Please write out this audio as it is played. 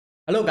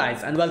Hello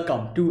guys and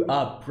welcome to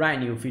a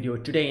brand new video.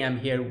 Today I'm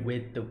here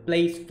with the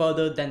Place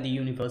Further Than the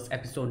Universe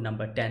episode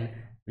number 10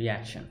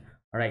 reaction.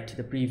 Alright,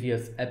 the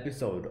previous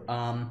episode.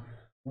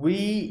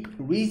 We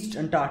reached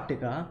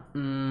Antarctica,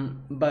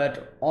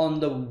 but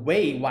on the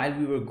way while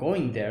we were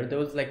going there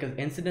was like an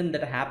incident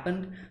that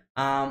happened.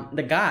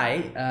 The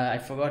guy, I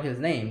forgot his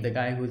name, the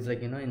guy who's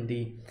like, in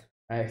the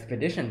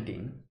expedition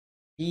team,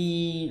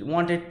 he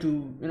wanted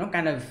to,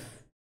 kind of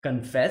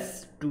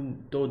confess to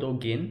Dodo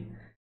Gin,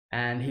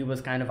 and he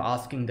was kind of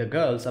asking the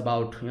girls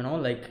about,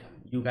 like,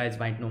 you guys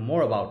might know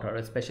more about her,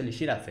 especially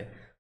Shirase,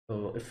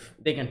 so if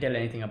they can tell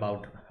anything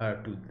about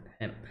her to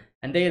him.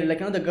 And they, like,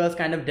 the girls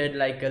kind of did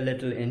like a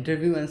little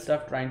interview and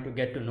stuff, trying to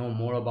get to know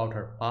more about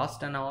her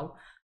past and all.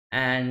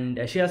 And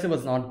Shirase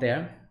was not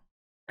there,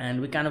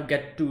 and we kind of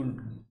get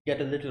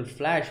a little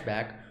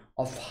flashback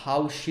of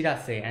how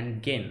Shirase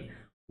and Gin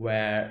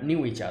were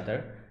knew each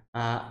other.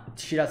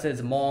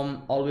 Shirase's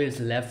mom always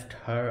left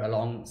her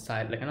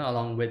alongside, like,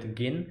 along with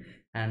Gin,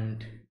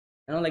 and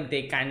like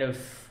they kind of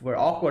were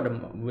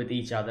awkward with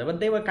each other,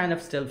 but they were kind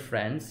of still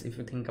friends if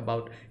you think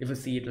about, if you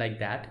see it like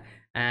that.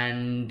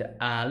 And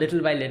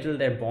little by little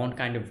their bond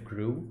kind of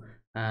grew,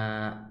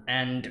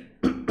 and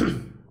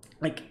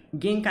like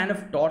Ging kind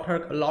of taught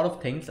her a lot of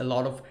things, a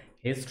lot of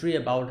history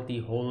about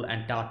the whole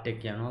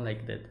Antarctic,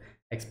 like the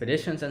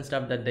expeditions and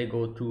stuff that they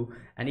go through,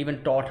 and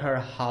even taught her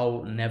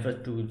how never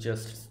to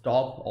just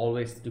stop,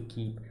 always to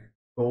keep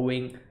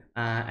going.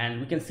 And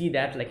we can see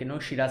that, like,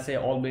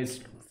 Shirase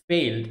always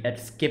failed at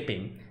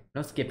skipping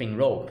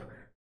rope.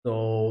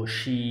 So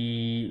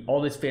she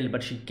always failed,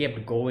 but she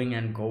kept going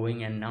and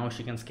going, and now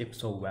she can skip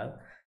so well.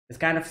 It's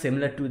kind of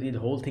similar to the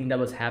whole thing that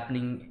was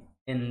happening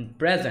in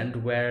present,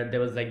 where there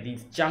was like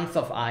these chunks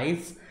of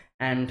ice,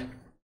 and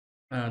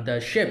the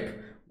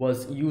ship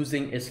was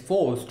using its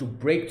force to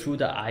break through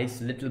the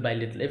ice little by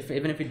little.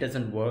 Even if it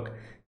doesn't work,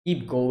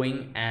 keep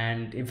going,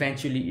 and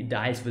eventually the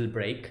ice will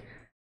break.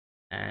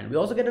 And we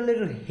also get a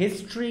little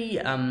history,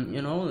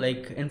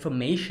 like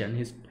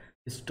information,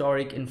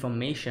 historic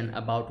information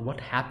about what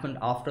happened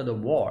after the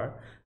war,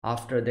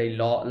 after they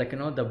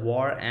the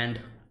war. And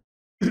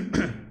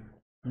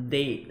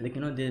they,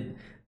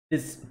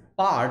 this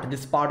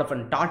part of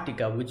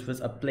Antarctica, which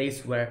was a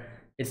place where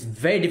it's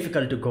very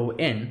difficult to go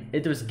in,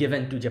 it was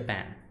given to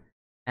Japan.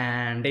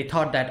 And they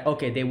thought that,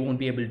 okay, they won't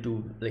be able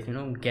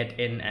to, get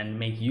in and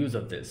make use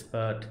of this.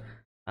 But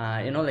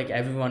like,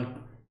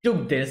 everyone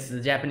took this,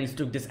 the Japanese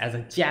took this as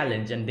a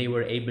challenge, and they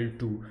were able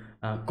to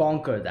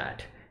conquer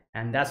that.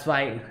 And that's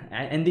why,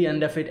 in the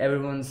end of it,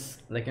 everyone's,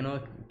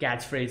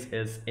 catchphrase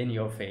is "in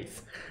your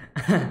face."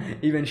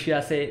 Even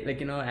Shirase,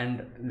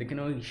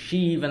 and she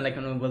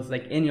even, was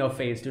like in your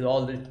face to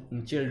all the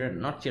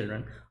children, not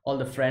children, all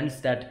the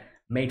friends that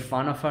made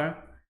fun of her,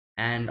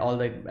 and all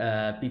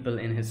the people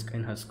in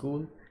her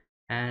school.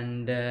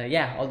 And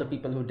yeah, all the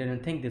people who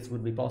didn't think this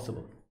would be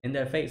possible, in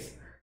their face.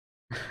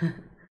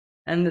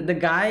 And the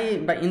guy,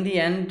 but in the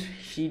end,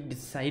 he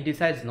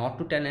decides not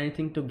to tell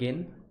anything to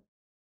Gin.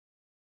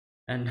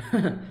 And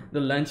the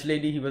lunch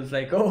lady, he was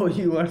like, "Oh,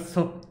 you are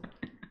so."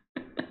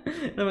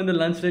 When the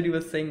lunch lady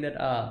was saying that,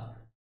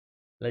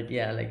 like,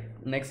 yeah,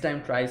 like, next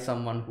time try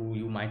someone who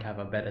you might have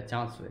a better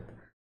chance with.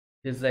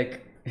 He's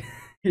like,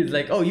 he's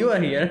like, "Oh, you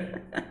are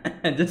here."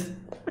 And just,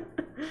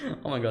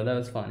 oh my god, that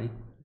was funny.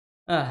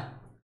 ah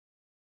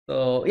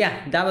so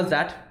yeah, that was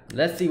that.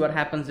 Let's see what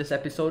happens this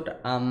episode.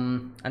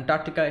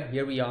 Antarctica,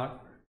 here we are.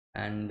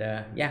 And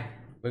yeah,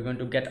 we're going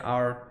to get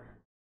our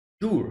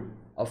tour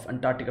of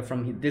Antarctica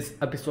from this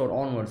episode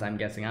onwards, I'm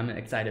guessing. I'm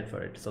excited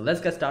for it. So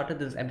let's get started.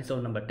 This is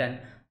episode number 10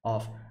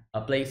 of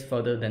A Place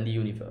Further Than the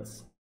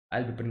Universe.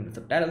 I'll be putting the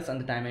subtitles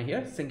and the timer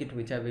here. Sync it to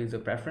whichever is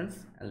your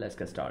preference, and let's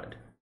get started.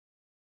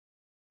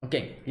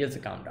 Okay, here's the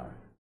countdown.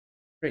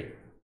 3,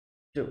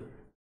 2,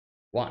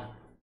 1,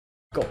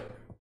 go.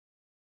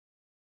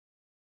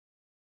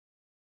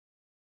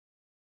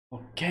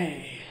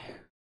 Okay.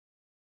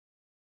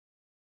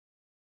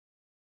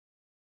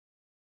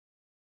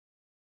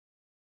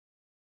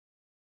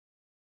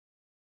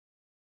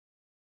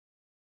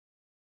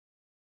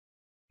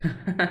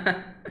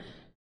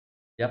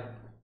 Yep.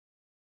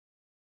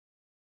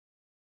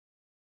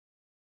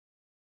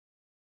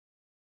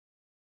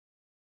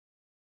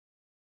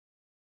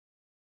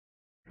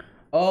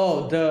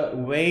 Oh, the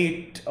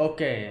wait.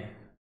 Okay.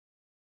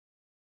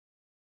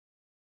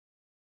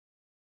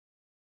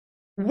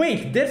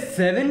 Wait, they're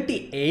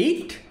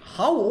 78?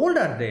 How old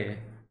are they?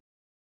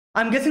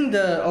 I'm guessing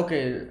the,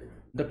 okay,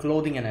 the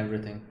clothing and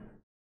everything.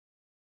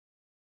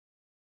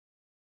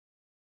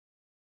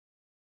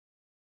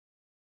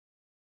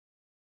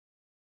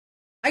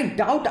 I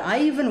doubt I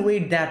even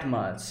weighed that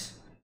much.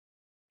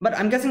 But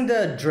I'm guessing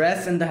the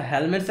dress and the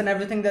helmets and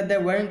everything that they're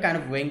wearing kind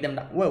of weighing them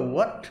down. Whoa,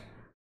 what?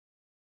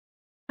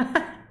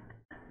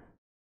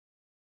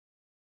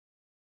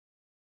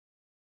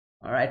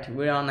 Alright,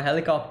 we're on a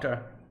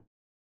helicopter.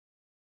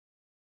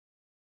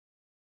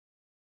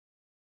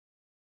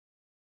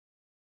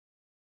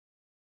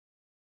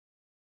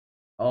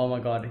 Oh my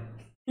god.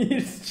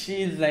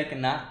 She's like,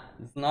 nah,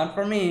 it's not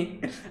for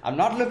me. I'm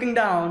not looking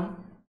down.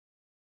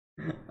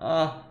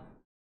 uh,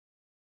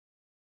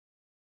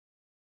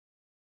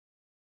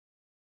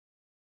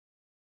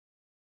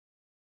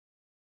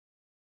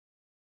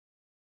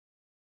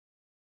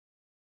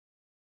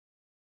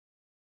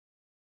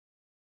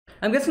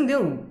 I'm guessing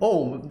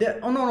oh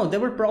no, they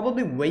were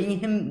probably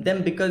weighing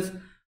them because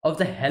of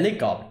the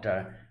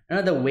helicopter.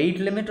 The weight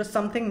limit or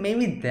something.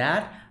 Maybe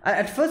that.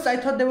 At first, I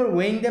thought they were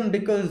weighing them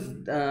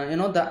because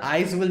the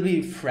ice will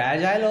be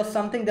fragile or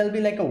something. There'll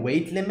be like a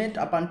weight limit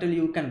up until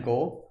you can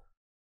go.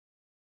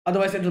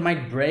 Otherwise, it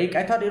might break.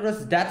 I thought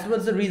that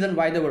was the reason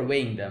why they were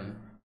weighing them.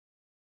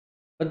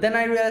 But then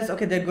I realized,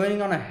 okay, they're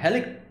going on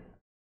a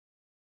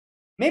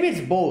maybe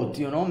it's both,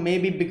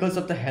 maybe because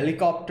of the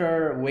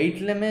helicopter weight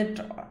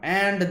limit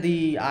and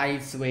the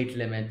ice weight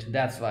limit.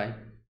 That's why.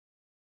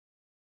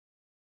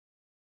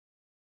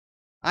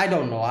 I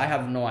don't know. I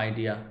have no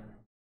idea.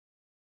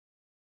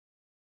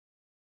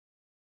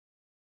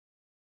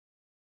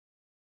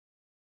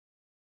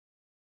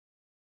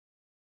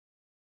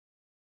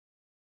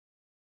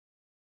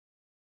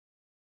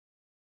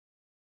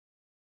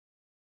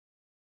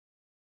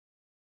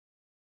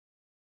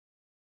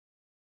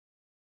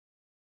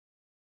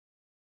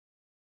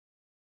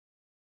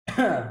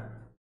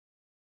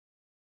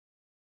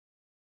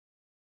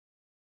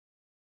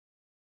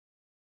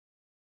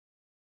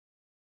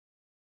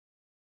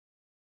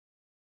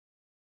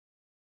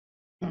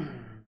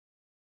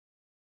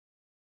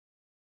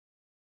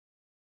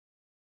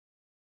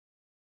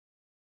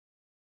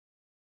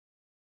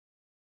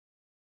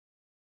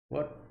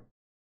 What?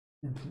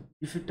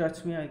 If you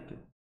touch me, I could.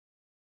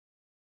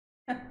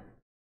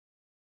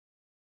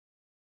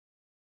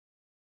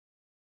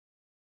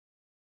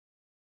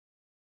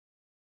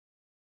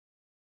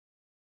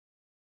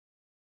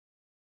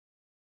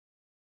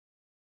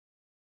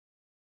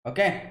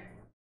 Okay.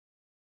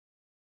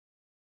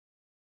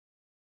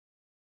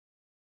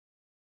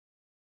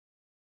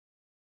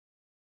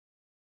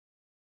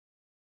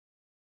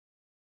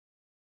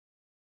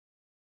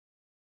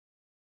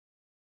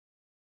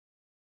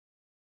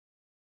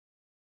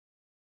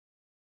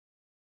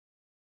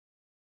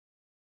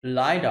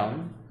 Lie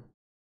down.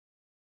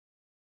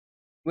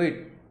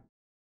 Wait.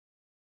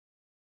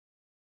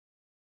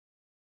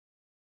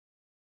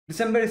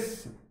 December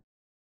is.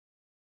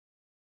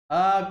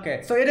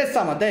 Okay. So it is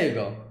summer. There you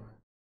go.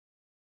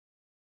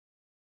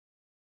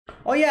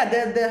 Oh, yeah.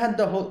 They had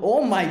the whole.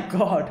 Oh, my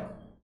God.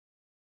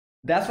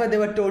 That's why they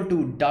were told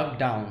to duck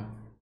down.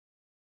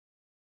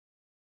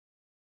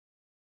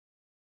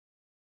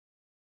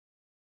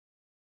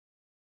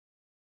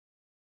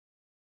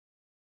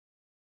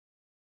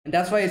 And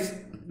that's why it's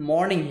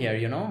morning here,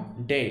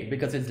 day,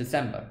 because it's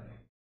December.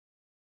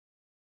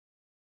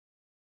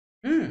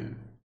 Hmm.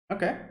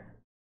 Okay.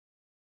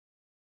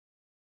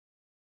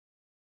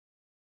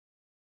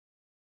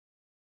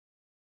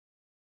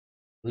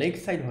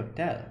 Lakeside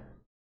Hotel.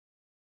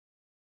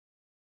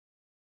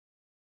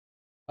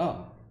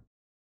 Oh.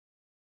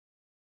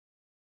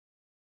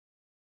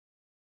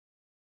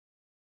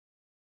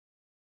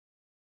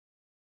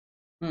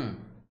 Hmm.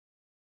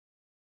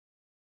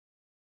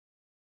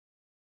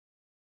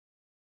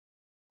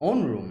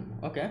 Own room.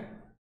 Okay.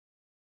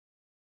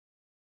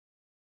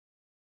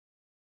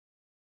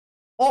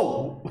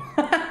 Oh.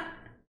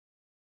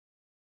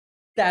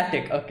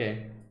 Static.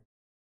 Okay.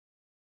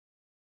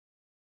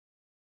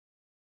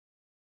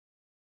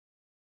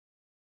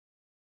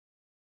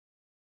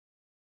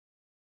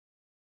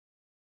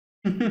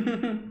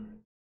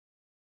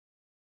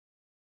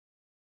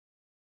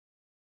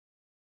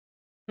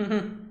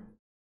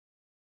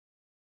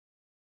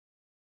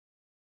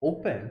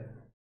 Open.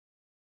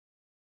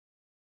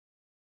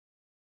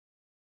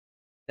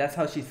 That's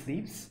how she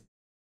sleeps.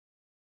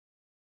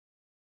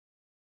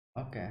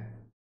 Okay.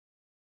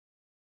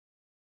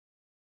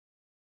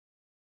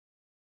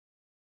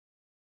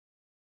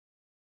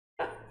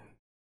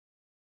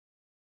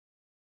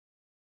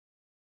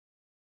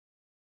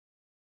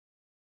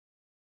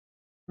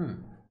 Hmm.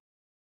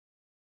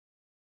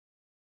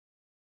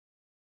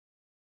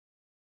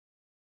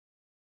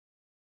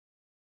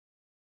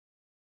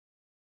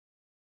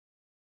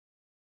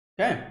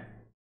 Okay.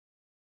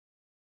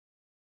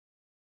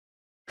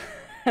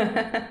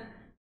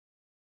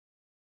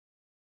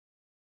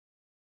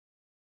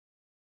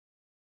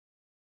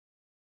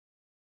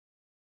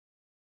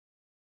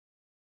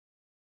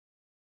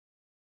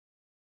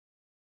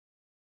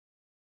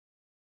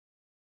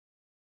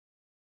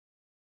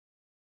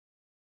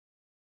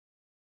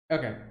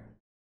 Okay.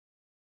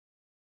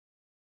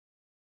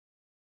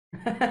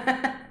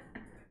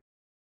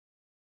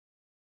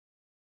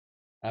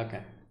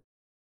 Okay.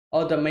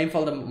 Oh, the main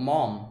for the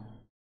mom.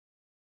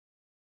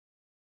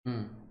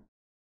 Hmm.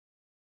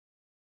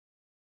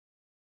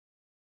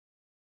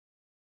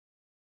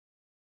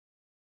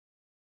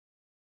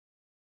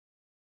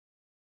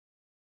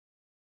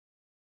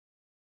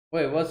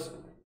 Wait,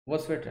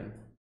 what's written?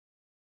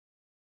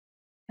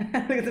 Look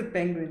at the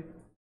penguin.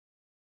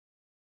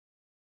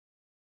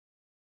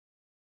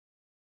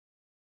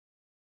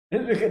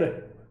 Look at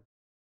it.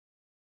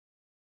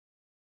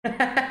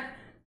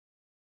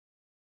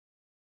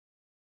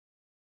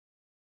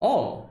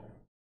 Oh,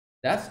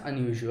 that's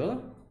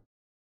unusual.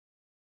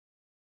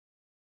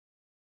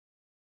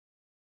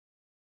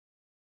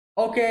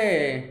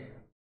 Okay.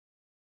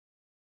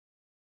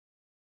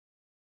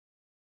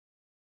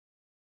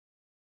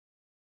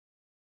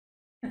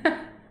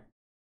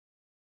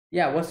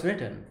 Yeah, what's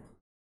written?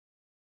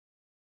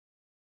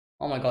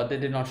 Oh my god, they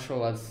did not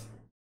show us.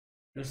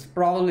 It's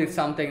probably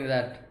something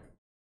that.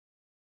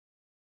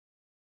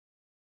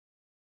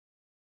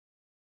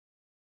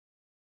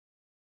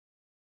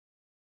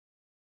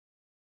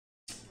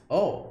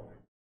 Oh,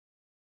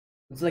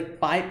 it's like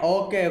pipe.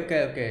 Okay,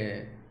 okay,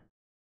 okay.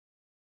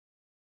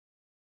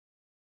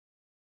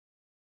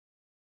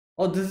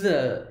 Oh, this is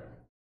a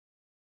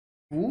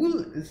pool?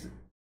 Is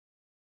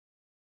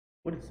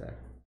what is that?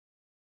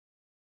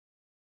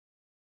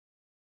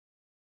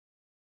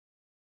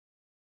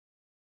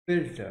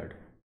 Filtered.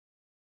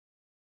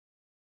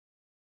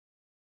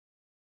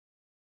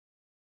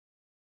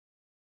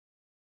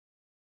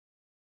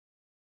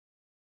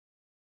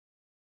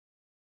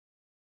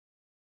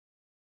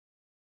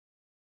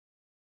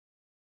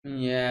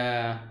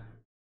 Yeah.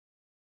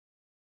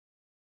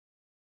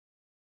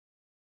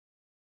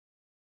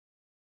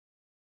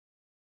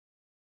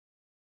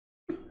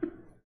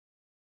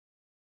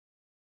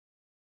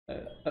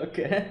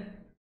 Okay.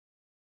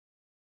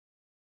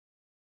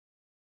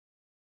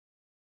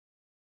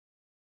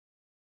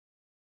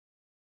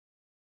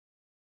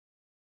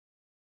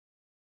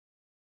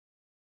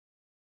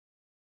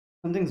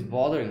 Something's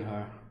bothering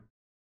her.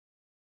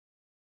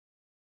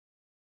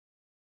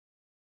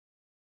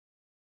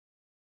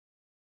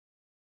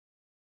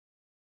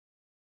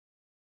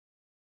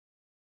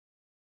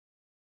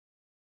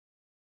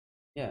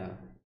 Yeah.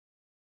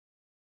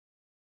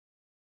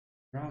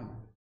 Drama.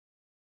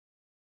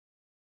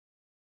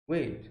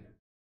 Wait.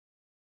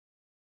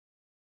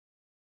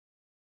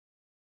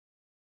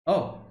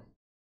 Oh,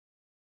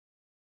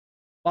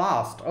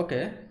 past.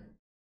 Okay.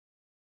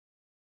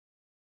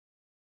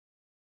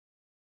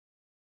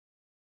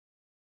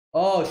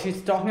 Oh,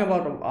 she's talking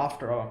about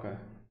after. Okay.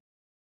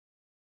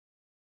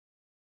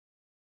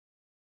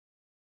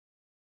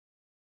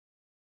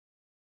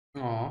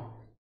 Oh.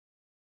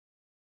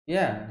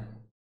 Yeah.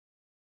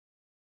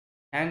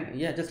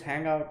 Yeah, just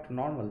hang out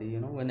normally,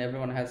 when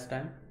everyone has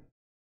time.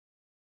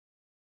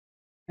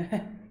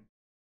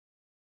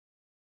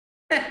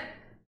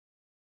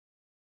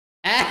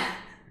 Ah!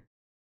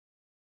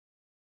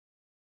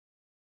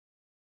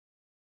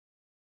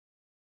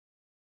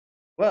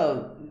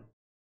 Well,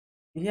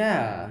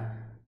 yeah.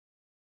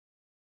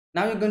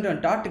 Now you're going to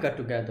Antarctica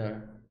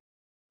together.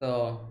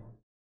 So,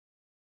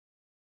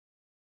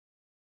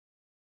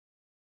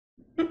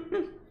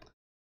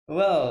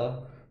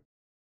 well,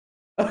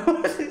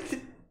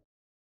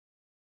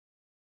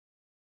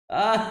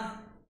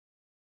 ah,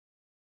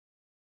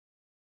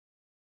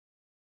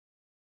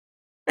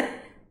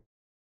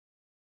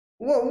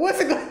 what's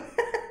it going?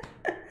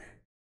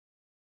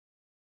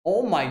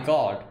 Oh my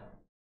God.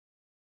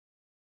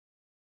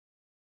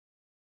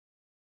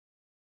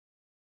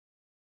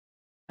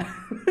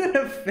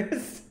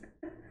 Fist.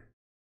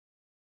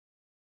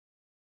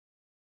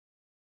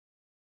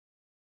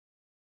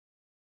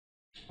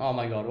 Oh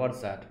my God,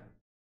 what's that?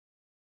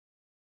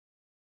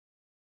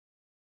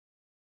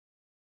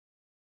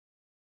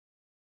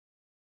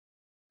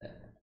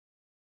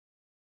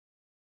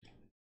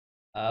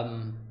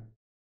 Um,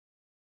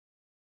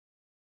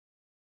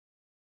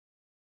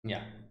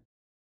 yeah.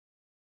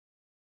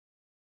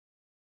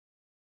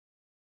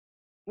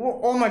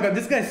 Oh my God,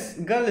 this guy's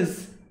girl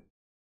is.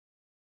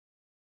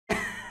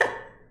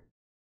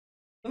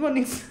 Someone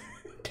needs.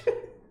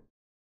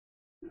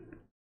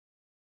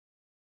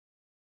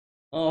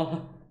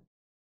 Oh,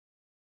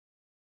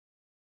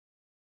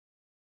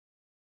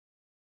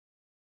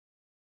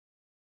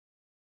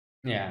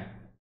 yeah.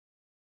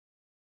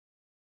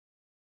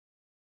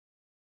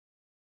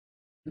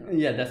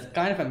 Yeah, that's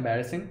kind of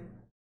embarrassing.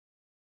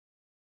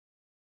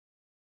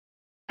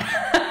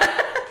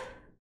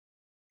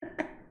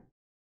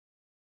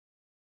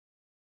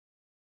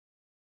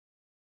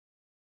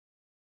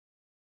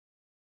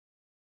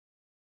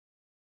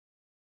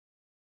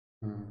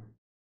 Hmm.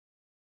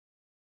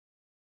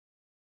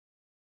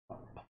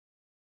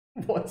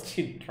 What's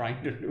she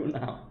trying to do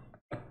now?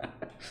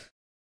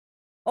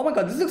 Oh my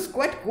God, this looks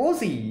quite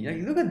cozy.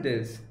 Like, look at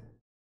this.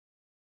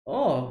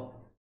 Oh,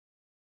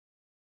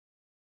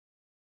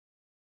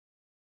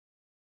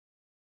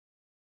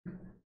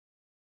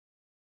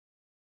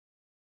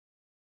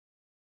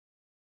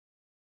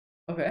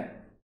 okay.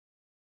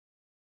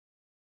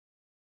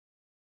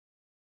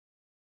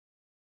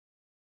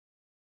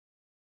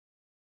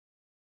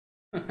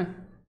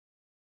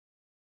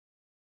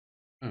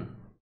 Hmm.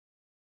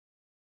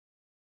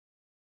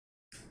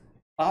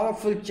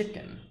 Powerful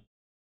chicken.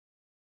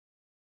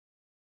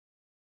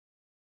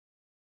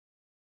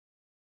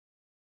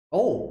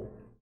 Oh,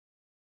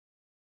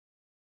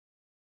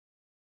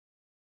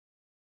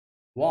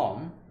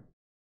 warm.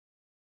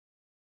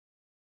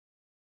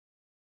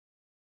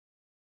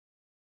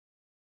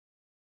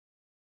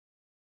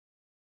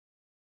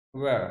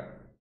 Where?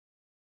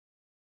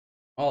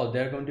 Oh,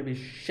 they're going to be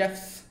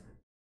chefs.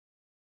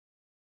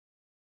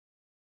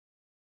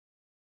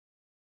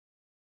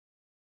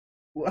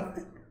 What?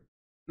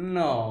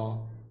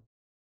 No.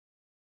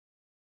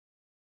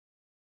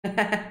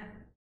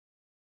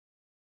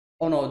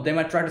 Oh no, they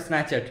might try to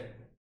snatch it.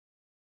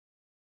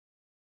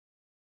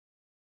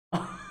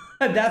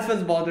 That's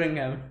what's bothering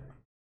him.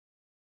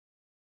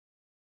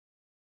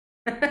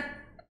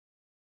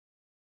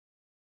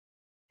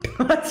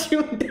 Watch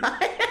you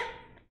die.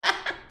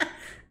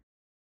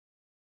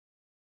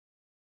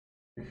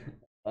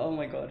 Oh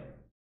my god.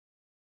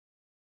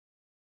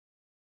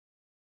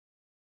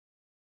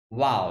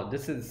 Wow,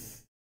 this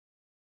is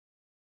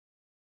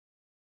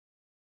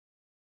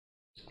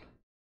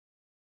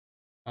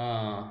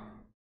uh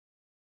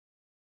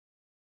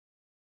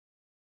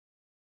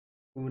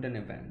food and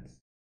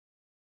events.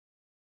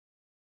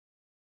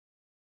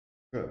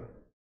 True.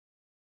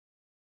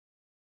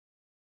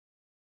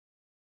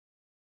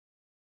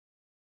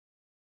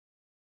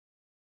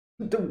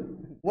 The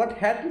what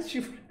hat is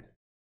she?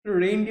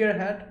 Reindeer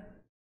hat?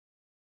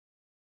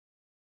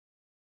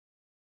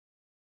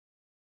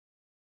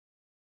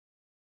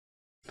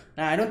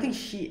 Now, I don't think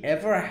she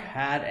ever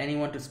had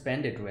anyone to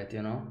spend it with,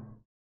 you know?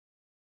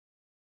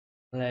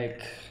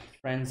 Like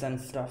friends and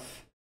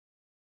stuff.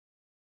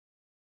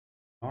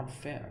 Not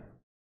fair.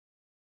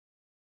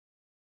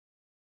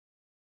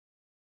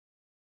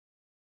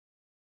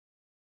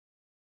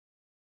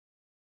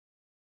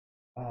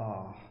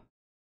 Oh,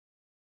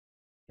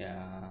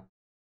 yeah.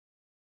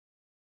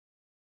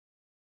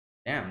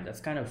 Damn, that's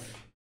kind of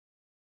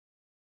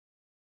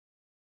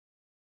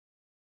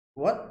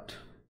what?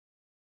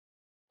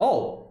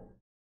 Oh.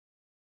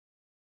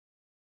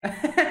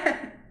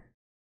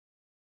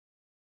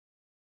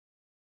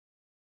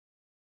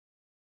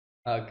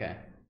 Okay.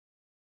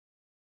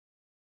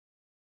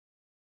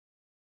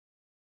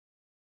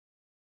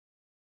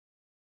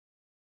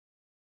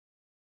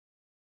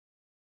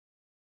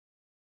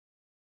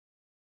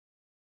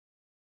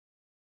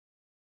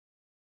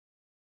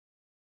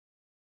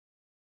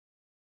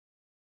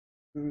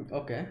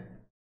 Okay.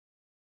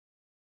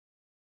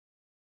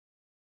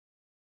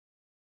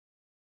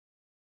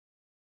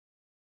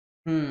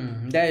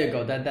 There you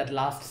go. That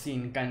last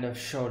scene kind of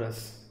showed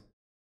us.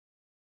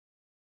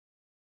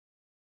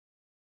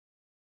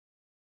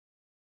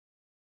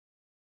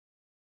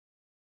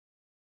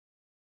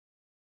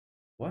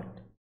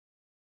 What?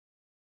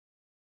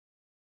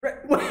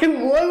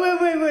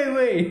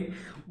 Wait.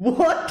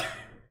 What?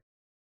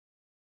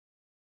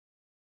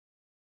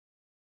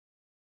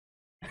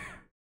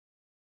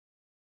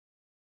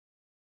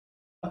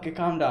 Okay,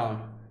 calm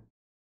down.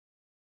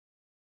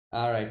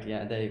 All right,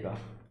 yeah, there you go.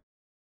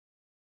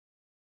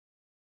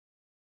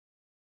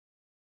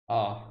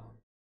 Oh,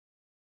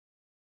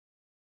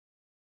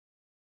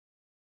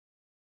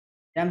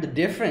 damn, the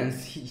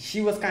difference.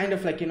 She was kind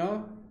of like, you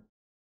know,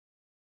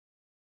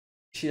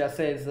 Shira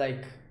says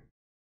like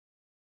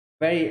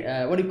very,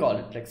 what do you call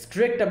it? Like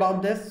strict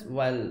about this,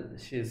 while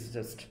she's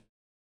just,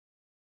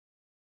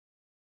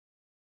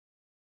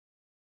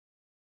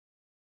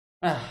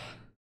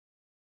 ah,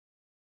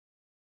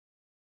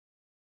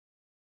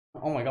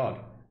 oh my god.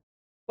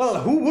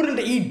 Well, who wouldn't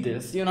eat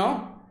this, you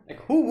know?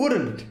 Like, who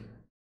wouldn't?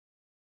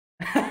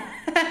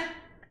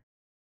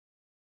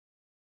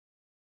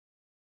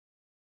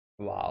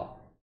 Wow.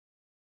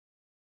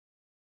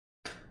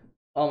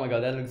 Oh my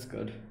god, that looks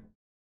good.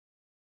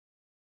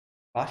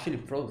 Partially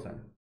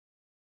frozen.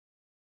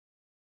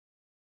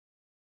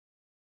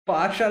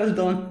 Partial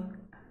done.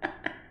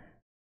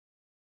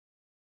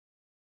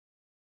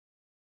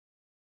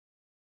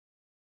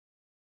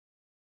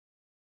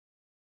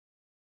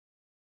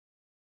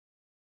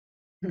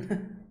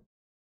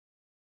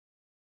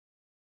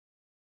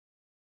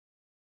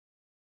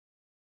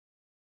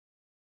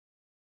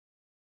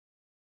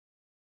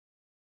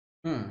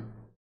 Hmm.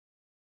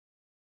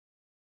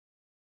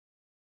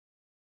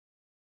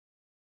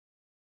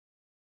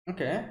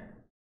 Okay.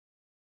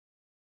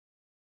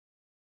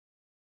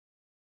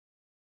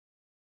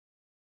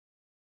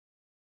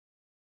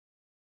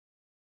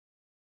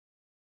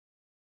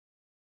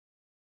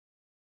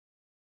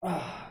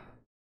 Ah,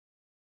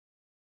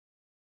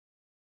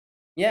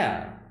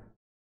 yeah.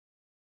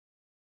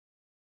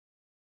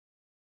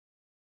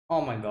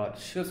 Oh my god,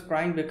 she was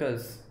crying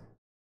because,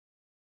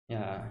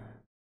 yeah.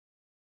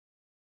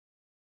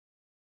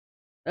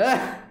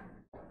 Ah!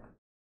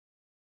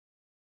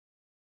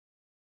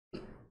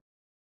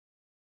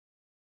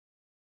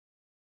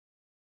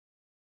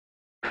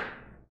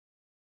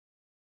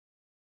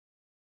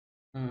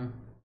 Hmm.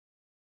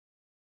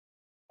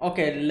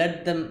 Okay,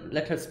 let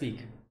her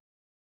speak.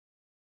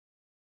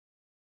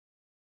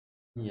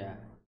 Yeah.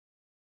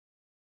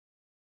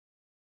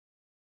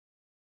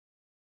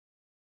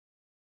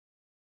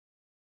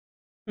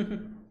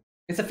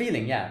 It's a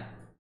feeling, yeah.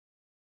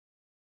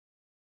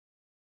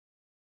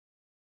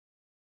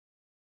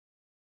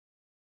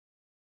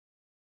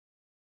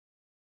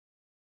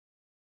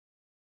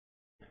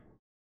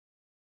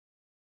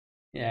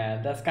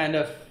 Yeah, that's kind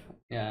of,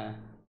 yeah.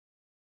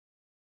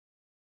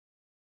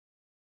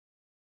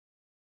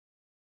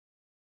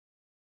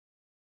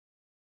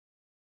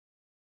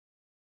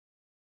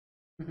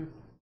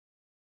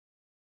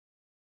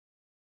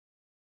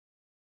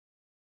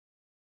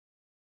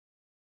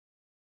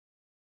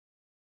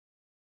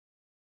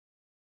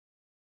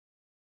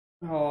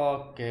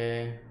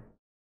 Okay.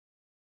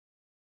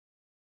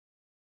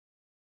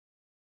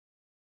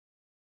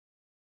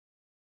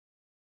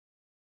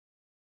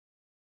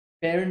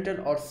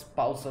 Parental or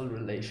spousal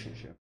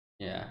relationship.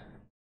 Yeah,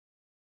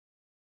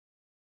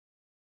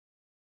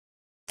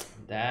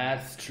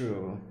 that's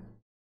true.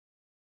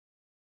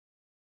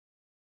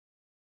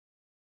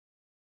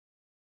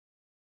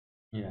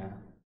 Yeah.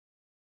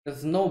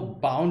 There's no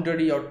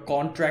boundary or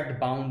contract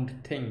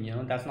bound thing,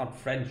 that's not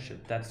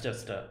friendship. That's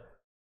just a,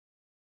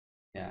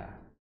 yeah,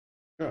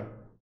 sure.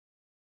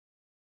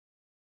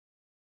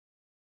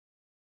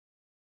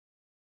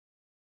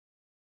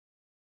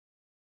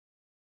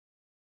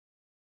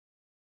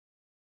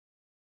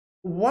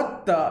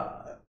 What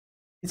the?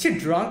 Is she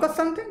drunk or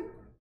something?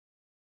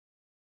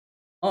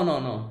 Oh, no,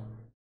 no.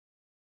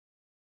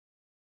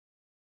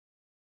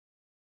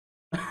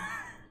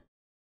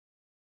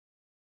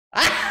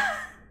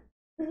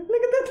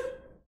 Look at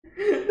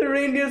that. The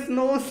reindeer's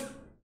nose.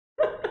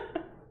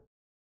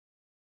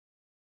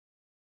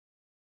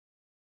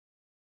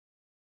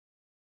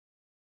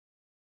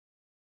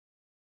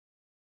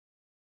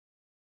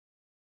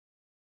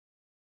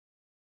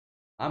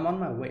 I'm on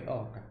my way.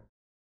 Oh, okay.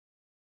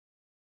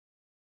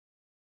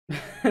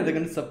 They're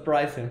gonna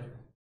surprise him.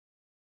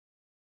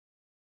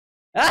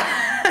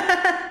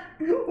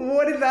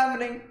 What is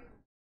happening?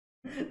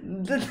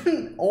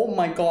 Oh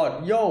my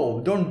god, yo,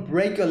 don't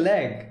break your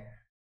leg.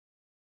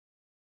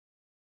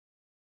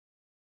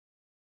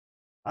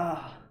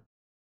 Ah,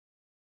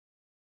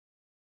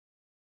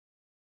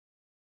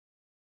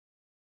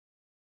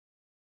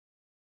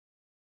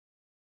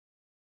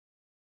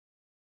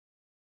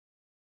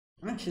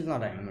 she's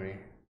not angry.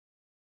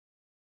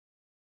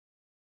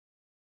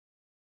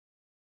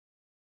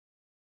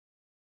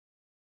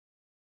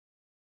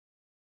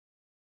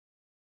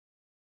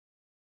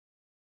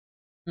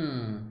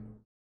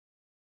 Hmm.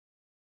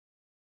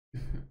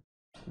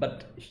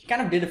 But she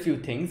kind of did a few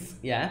things,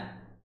 yeah.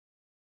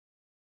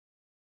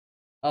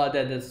 Oh,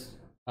 that is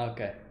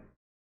okay.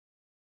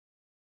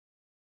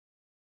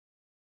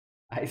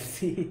 I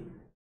see.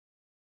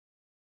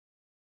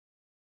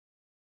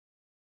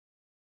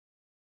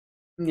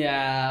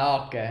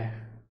 Yeah, okay.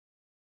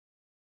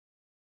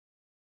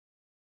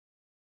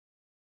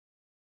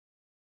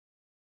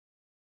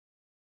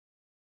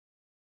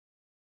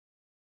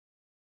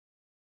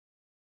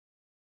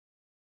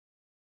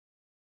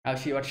 How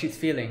she, what she's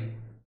feeling.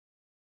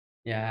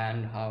 Yeah,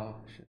 and how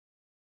she...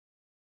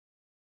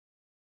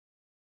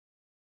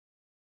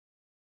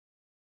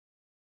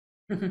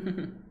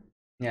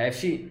 Yeah, if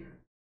she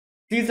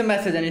sees the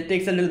message and it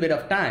takes a little bit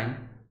of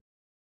time,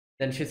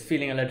 then she's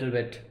feeling a little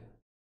bit,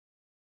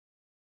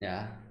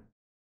 yeah.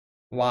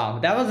 Wow,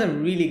 that was a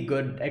really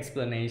good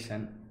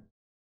explanation.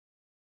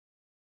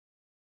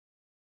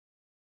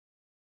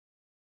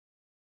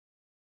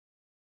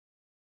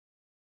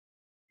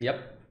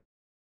 Yep.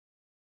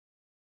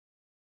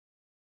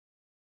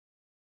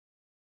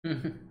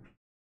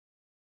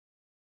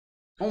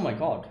 Oh my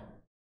god.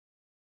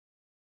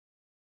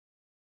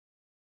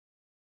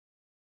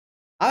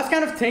 I was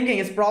kind of thinking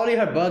it's probably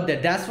her birthday.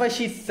 That's why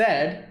she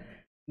said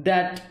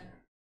that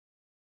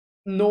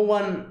no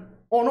one.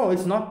 Oh no,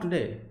 it's not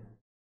today.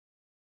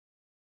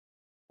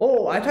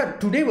 Oh, I thought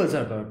today was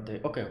her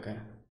birthday. Okay, okay.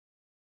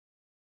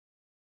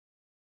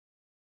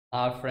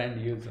 Our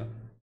friend user.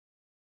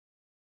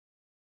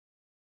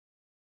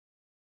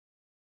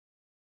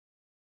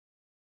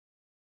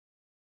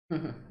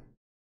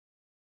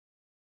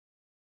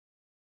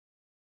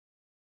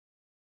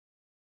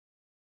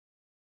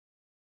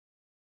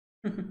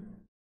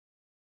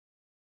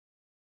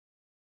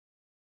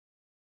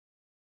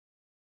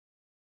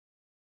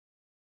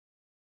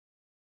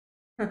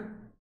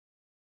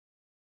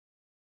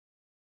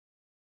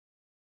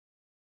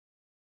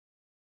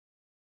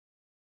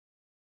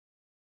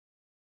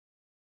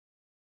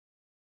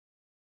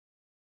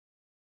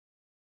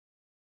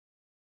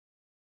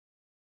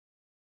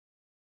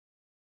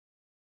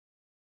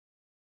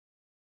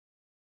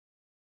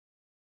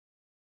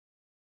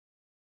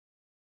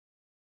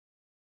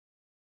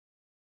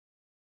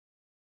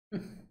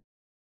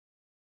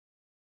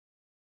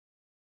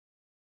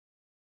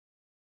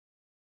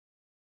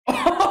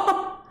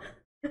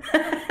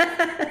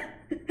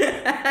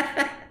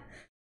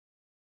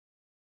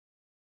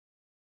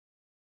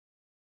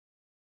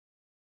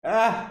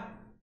 Ah,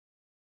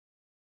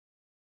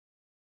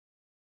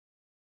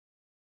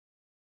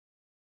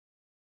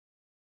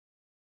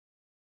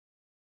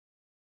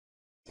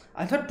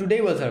 I thought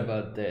today was her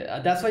birthday.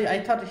 That's why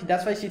I thought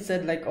that's why she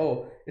said like,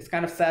 oh, it's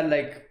kind of sad.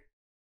 Like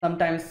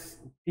sometimes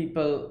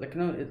people like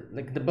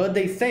like the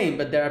birthday is same,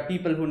 but there are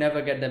people who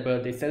never get their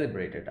birthday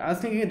celebrated. I was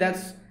thinking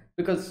that's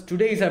because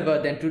today is her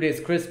birthday and today is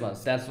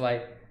Christmas. That's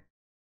why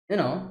you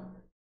know.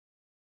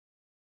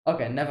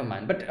 Okay, never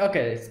mind. But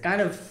okay, it's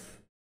kind of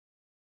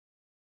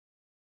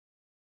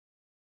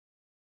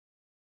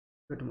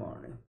good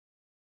morning.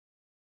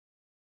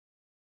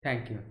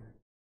 Thank you.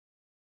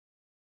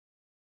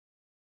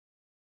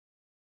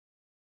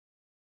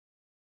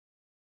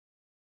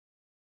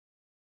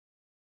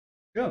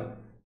 Sure.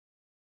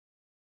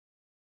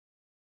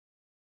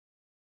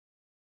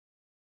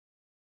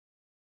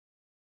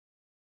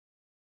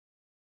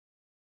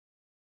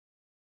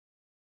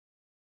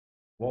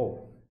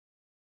 Whoa.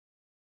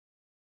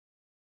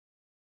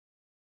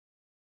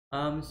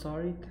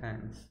 Sorry,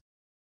 thanks.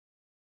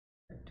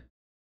 Right.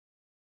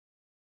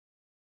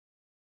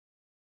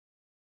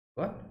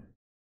 What?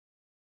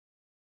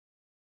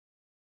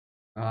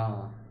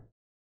 Ah.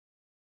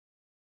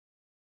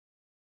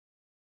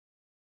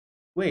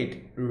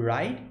 Wait,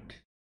 right?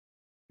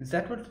 Is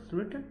that what's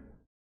written?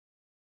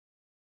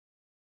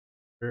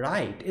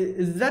 Right.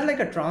 Is that like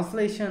a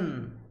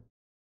translation?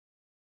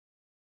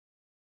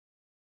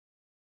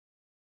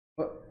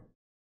 Well,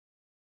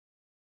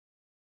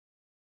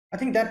 I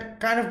think that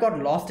kind of got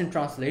lost in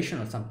translation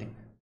or something.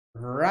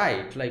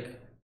 Right. Like,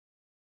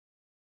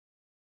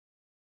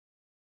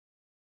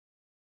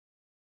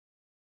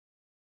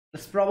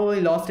 it's probably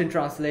lost in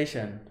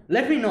translation.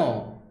 Let me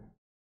know.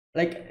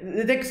 Like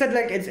they said,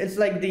 like it's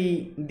like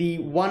the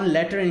one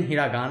letter in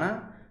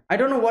hiragana. I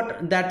don't know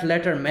what that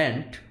letter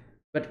meant,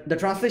 but the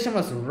translation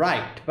was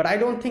right. But I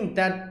don't think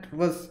that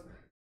was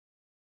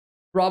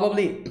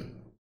probably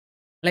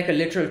like a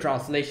literal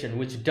translation,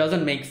 which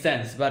doesn't make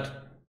sense. But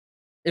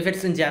if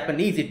it's in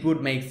Japanese, it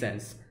would make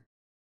sense.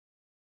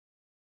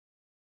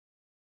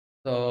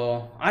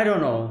 So I don't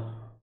know.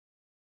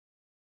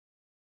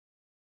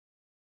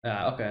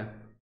 Yeah, okay.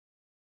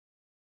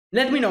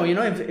 Let me know,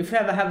 if you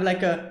have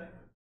like a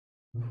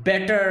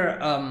better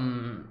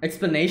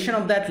explanation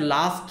of that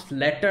last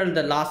letter,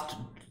 the last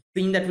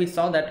scene that we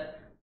saw, that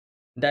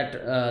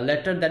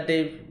letter that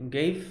they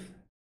gave.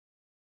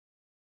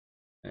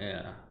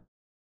 Yeah.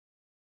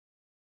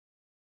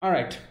 All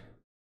right.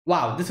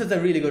 Wow, this is a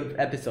really good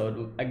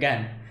episode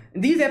again.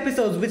 These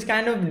episodes which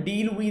kind of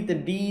deal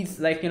with these,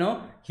 like,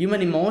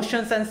 human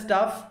emotions and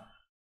stuff,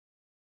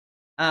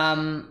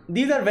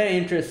 these are very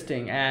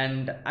interesting,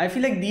 and I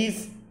feel like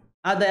these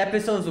are the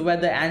episodes where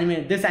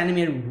this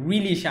anime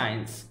really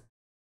shines.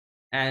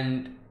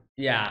 And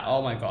yeah,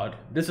 oh my god,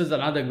 this is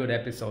another good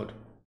episode.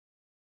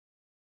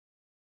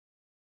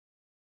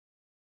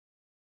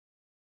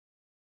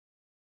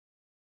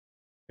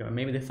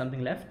 Maybe there's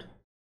something left.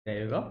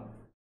 There you go.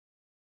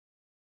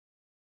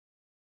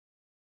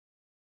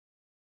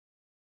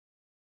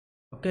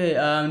 Okay,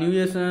 New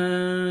Year's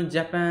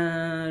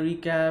Japan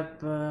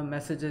recap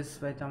messages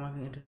by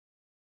Tamaki.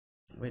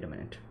 Wait a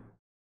minute.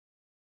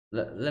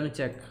 Let me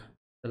check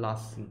the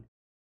last scene.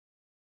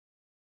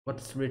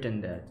 What's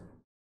written there?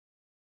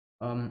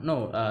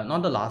 No,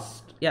 not the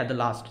last. Yeah, the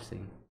last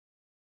scene.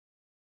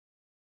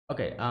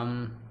 Okay,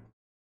 can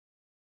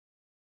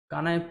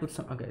I put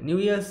some? Okay, New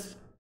Year's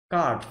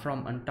card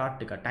from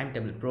Antarctica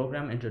timetable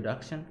program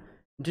introduction.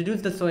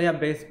 Introduce the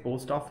soya-based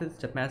post office,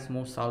 Japan's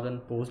most southern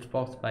post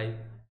box by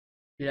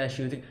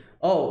shooting.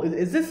 Oh,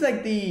 is this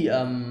like the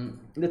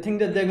thing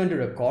that they're going to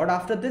record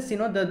after this?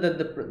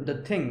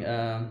 The thing,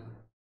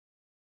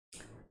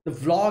 the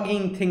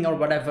vlogging thing or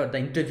whatever, the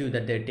interview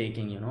that they're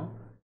taking.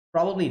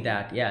 Probably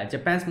that. Yeah,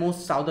 Japan's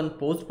most southern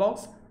post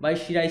box by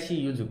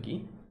Shiraishi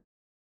Yuzuki.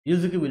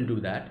 Yuzuki will do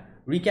that.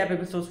 Recap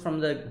episodes from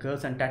the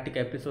Girls Antarctica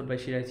episode by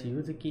Shiraishi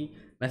Yuzuki.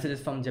 Messages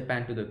from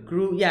Japan to the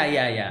crew. Yeah,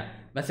 yeah, yeah.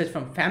 Message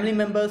from family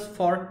members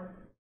for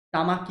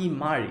Tamaki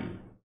Mari.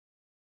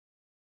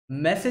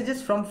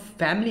 Messages from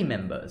family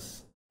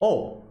members.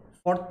 Oh,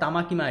 for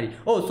Tamaki Mari.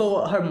 Oh,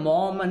 so her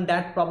mom and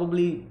dad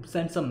probably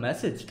sent some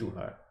message to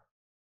her.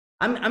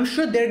 I'm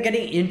sure they're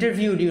getting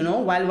interviewed,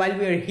 while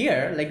we're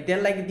here. Like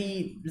they're like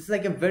this is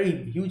like a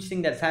very huge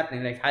thing that's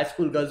happening. Like high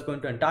school girls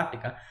going to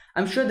Antarctica.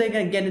 I'm sure they're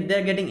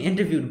getting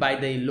interviewed by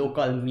the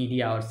local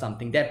media or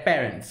something. Their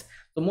parents.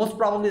 So most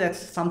probably that's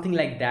something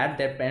like that.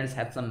 Their parents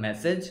had some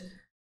message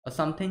or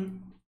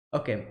something.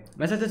 Okay,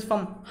 messages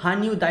from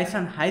Hanyu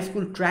Daisan High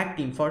School track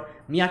team for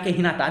Miyake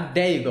Hinata.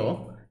 There you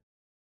go.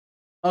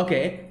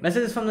 Okay,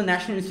 messages from the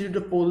National Institute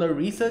of Polar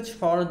Research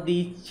for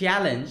the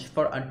challenge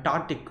for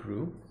Antarctic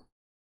crew.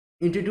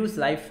 Introduce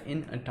life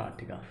in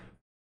Antarctica.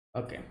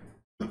 Okay.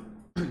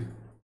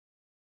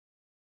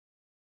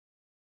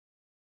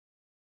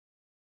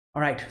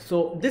 All right,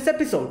 so this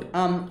episode,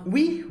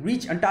 we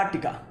reach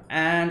Antarctica,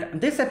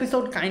 and this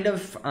episode kind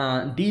of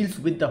deals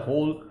with the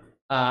whole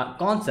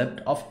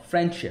concept of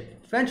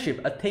friendship.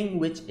 Friendship, a thing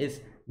which is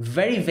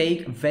very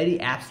vague, very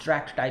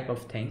abstract type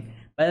of thing,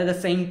 but at the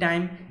same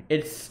time,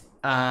 it's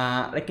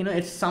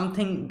it's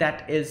something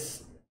that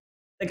is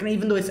like,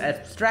 even though it's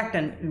abstract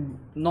and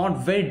not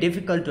very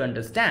difficult to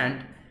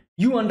understand,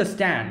 you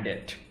understand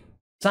it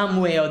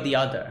some way or the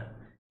other.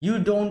 You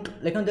don't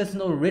there's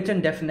no written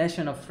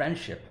definition of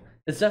friendship.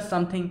 It's just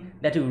something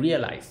that you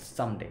realize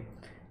someday.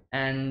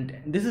 And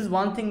this is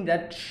one thing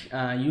that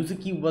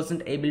Yuzuki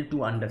wasn't able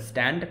to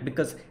understand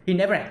because he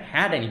never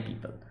had any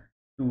people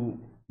to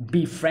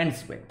be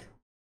friends with.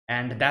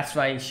 And that's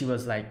why she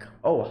was like,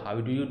 oh,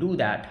 how do you do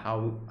that?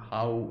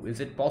 How is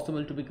it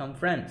possible to become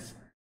friends?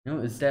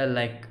 Is there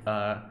like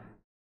a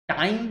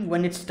time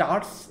when it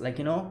starts?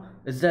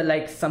 Is there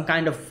like some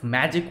kind of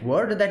magic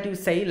word that you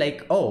say,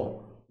 like,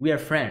 oh, we are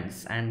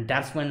friends, and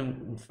that's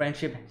when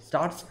friendship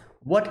starts?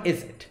 What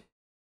is it?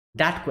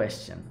 that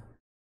question.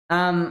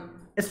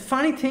 It's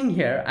funny thing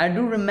here. I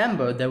do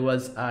remember there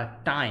was a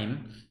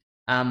time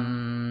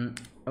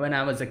when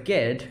I was a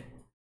kid.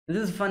 This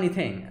is a funny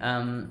thing.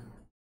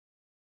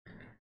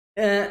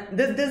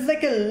 There's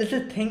like a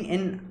little thing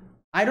in,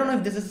 I don't know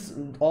if this is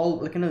all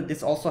like,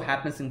 this also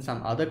happens in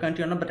some other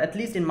country or not, but at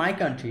least in my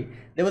country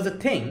there was a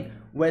thing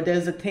where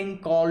there's a thing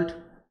called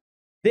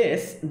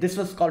this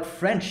was called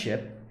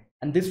friendship,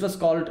 and this was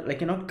called like,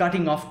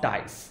 cutting off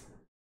ties.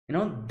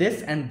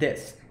 This and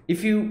this,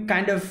 if you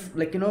kind of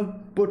like,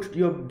 put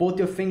your both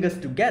your fingers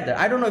together.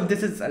 I don't know if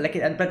this is like,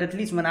 but at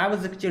least when I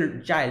was a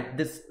child,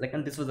 this like,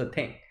 and this was a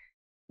thing.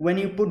 When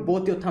you put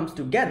both your thumbs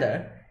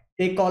together,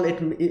 they call it,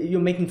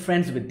 you're making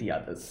friends with the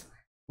others.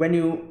 When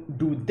you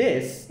do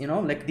this,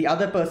 like the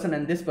other person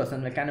and this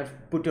person, like kind of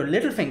put your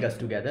little fingers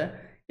together,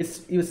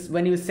 it's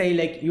when you say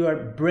like you are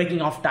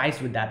breaking off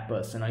ties with that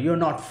person, or you're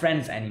not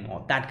friends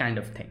anymore, that kind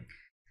of thing.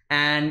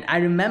 And I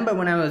remember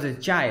when I was a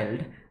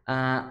child,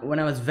 when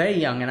I was very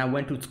young and I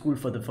went to school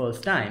for the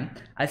first time,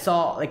 I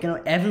saw like,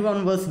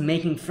 everyone was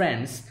making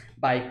friends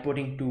by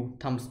putting two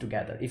thumbs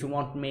together. If you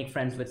want to make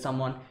friends with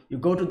someone, you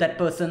go to that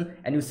person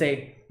and you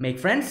say, make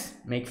friends,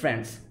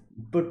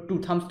 put two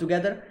thumbs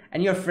together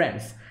and you're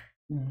friends.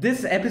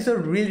 This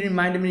episode really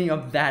reminded me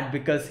of that,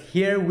 because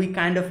here we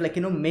kind of like,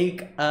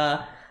 make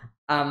a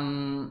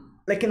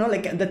like,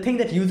 like the thing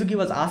that Yuzuki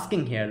was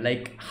asking here,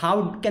 like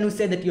how can we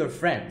say that you're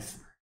friends?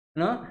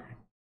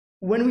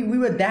 When we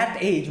were that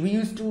age, we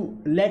used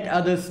to let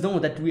others know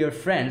that we are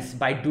friends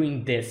by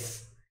doing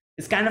this.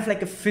 It's kind of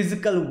like a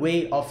physical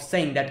way of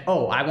saying that,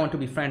 oh, I want to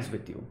be friends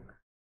with you.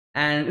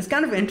 And it's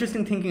kind of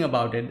interesting thinking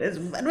about it. It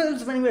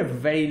was when we were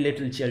very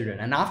little children,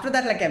 and after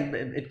that, like,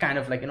 it kind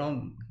of like,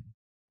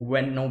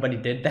 when nobody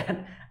did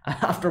that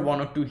after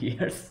 1 or 2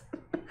 years,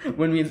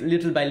 when we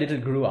little by little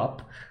grew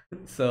up.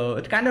 So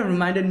it kind of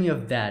reminded me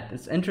of that.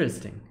 It's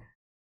interesting.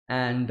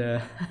 And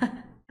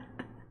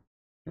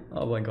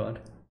oh my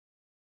god.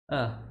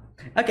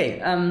 Okay,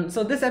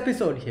 so this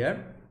episode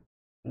here,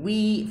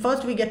 we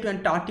get to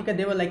Antarctica.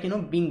 They were like,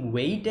 being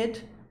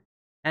weighted,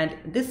 and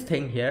this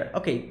thing here,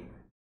 okay,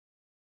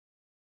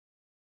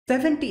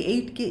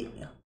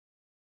 78k.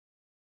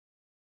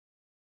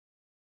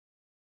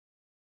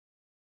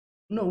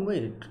 No,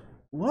 wait,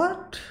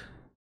 what?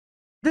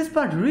 This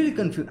part really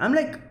confused. I'm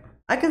like,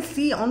 I can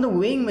see on the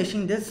weighing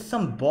machine there's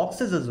some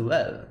boxes as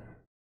well.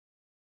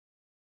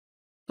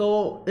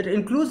 So it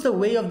includes the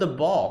weight of the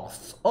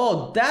box.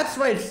 Oh, that's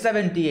why it's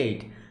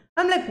 78.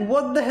 I'm like,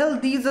 what the hell?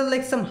 These are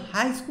like some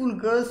high school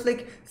girls,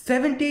 like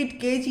 78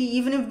 kg,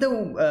 even if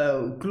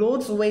the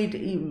clothes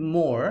weight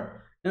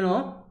more,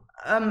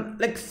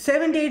 like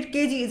 78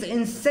 kg is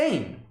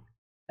insane.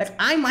 Like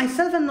I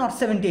myself am not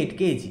 78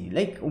 kg.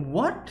 Like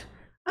what?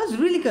 I was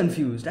really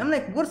confused. I'm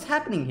like, what's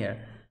happening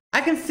here?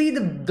 I can see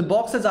the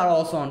boxes are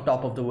also on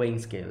top of the weighing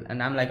scale,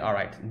 and I'm like, all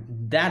right,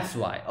 that's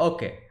why.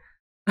 Okay.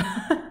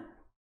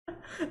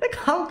 Like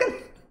how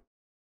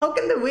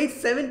can they weigh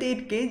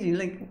 78 kg?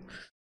 Like,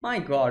 my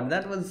god,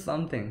 that was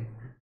something.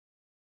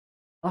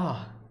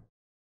 Ah. Oh.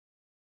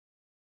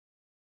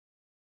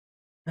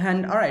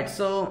 And all right,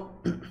 so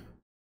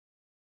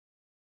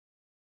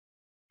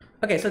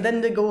okay, so then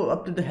they go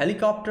up to the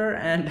helicopter,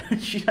 and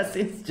Shirase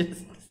is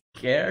just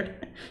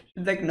scared.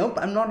 She's like, nope,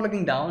 I'm not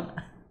looking down.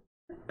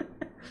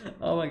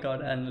 Oh my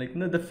god. And like,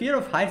 no, the fear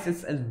of heights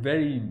is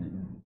very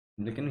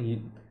like,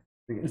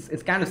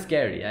 it's kind of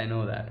scary, I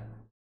know that.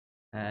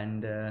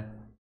 And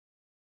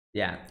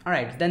yeah, all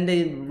right, then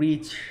they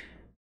reach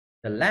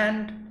the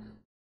land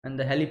and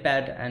the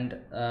helipad, and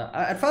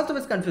at first I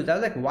was confused. I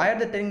was like, why are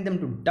they telling them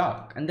to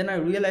duck? And then I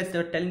realized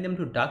they're telling them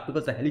to duck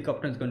because the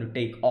helicopter is going to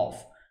take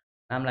off.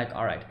 I'm like,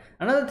 all right.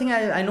 Another thing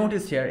I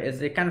noticed here is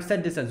they kind of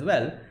said this as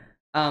well.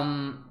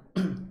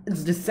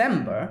 It's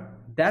December,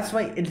 that's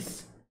why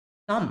it's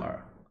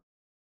summer,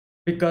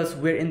 because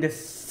we're in the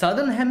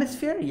southern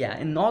hemisphere. Yeah,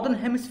 in northern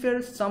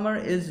hemisphere, summer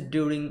is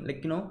during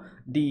like,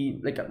 the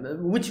like,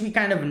 which we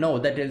kind of know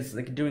that is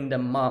like during the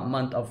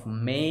month of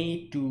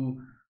May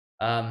to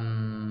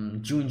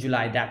June,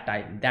 July, that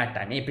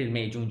time, April,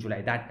 May, June,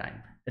 July, that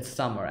time it's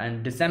summer,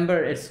 and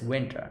December it's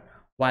winter.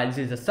 While this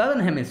is the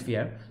southern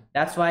hemisphere,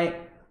 that's why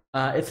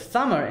it's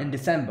summer in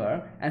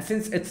December, and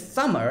since it's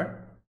summer,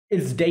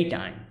 it's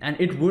daytime, and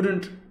it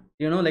wouldn't,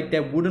 like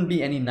there wouldn't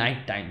be any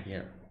nighttime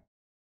here.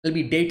 It'll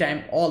be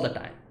daytime all the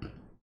time.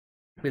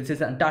 This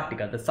is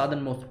Antarctica, the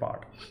southernmost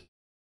part.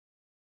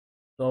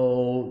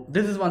 So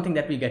this is one thing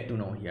that we get to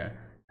know here.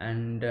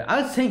 And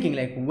I was thinking,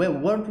 like,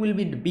 what will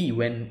it be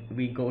when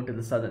we go to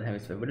the southern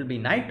hemisphere? Will it be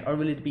night or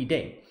will it be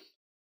day?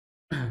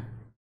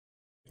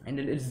 And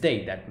it's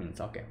day, that means.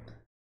 Okay.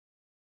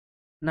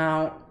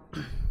 Now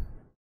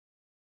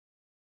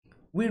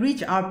we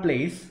reach our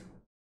place,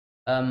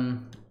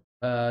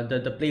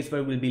 the place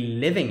where we'll be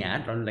living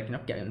at, or like,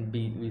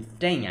 be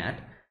staying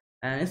at.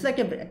 And it's like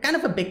a kind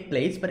of a big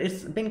place, but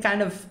it's been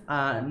kind of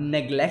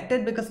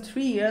neglected because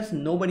 3 years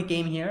nobody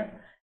came here,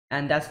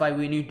 and that's why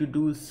we need to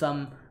do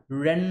some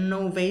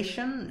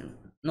renovation.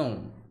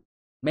 No,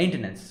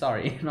 maintenance.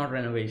 Sorry, not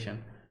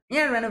renovation.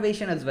 yeah,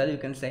 renovation as well, you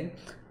can say,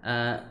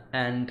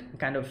 and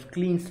kind of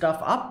clean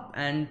stuff up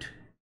and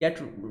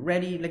get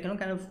ready, like,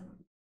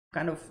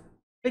 kind of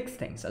fix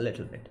things a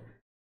little bit,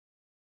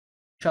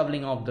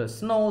 shoveling off the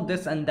snow,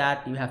 this and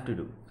that you have to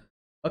do.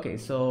 Okay,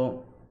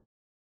 so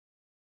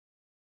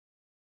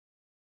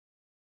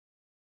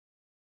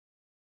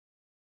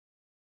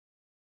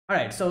all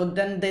right, so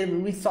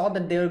then we saw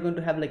that they were going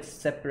to have like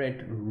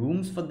separate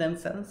rooms for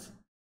themselves.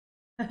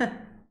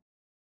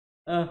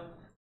 uh,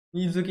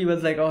 Mizuki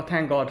was like, oh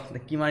thank god,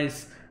 like Kima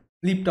is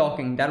sleep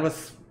talking. That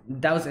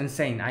was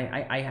insane.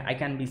 I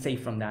can be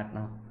safe from that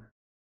now.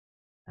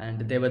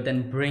 And they were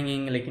then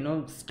bringing, like,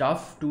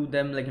 stuff to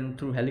them, like,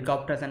 through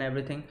helicopters and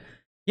everything.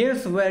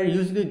 Here's where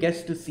Yuzuki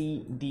gets to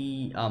see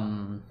the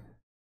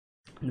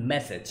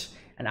message,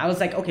 and I was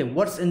like, okay,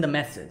 what's in the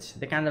message?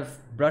 They kind of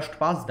brushed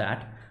past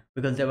that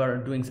because they were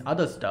doing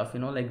other stuff,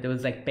 like there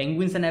was like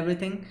penguins and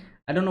everything.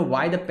 I don't know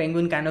why the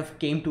penguin kind of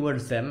came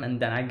towards them, and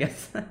then I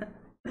guess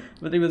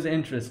but it was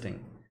interesting.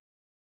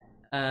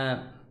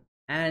 uh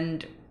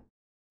and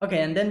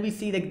okay, and then we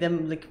see like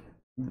them like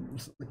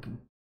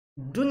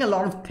doing a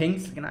lot of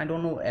things, and I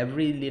don't know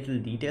every little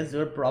details.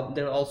 There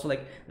were also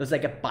like there's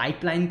like a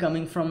pipeline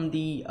coming from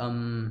the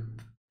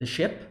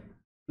ship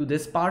to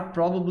this part,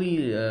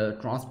 probably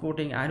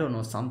transporting, I don't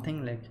know,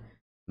 something like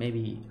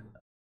maybe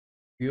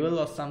fuel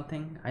or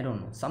something, I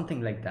don't know,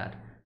 something like that.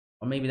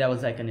 Or maybe that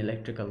was like an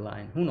electrical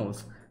line, who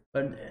knows.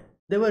 But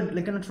they were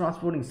like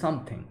transporting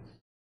something,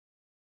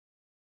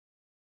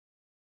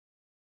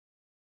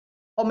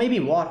 or maybe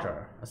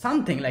water or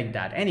something like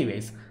that.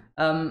 Anyways,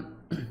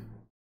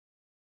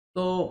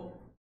 so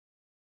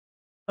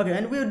okay,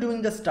 and we were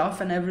doing the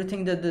stuff and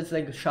everything, that there's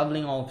like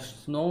shoveling of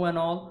snow and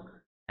all.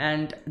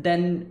 And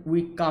then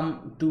we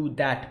come to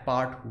that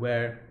part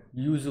where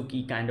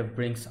Yuzuki kind of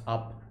brings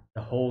up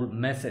the whole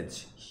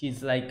message.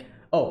 She's like,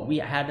 oh,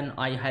 I had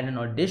an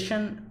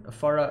audition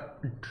for a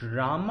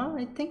drama,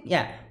 I think,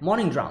 yeah,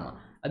 morning drama.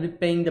 I'll be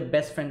playing the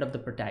best friend of the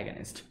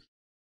protagonist.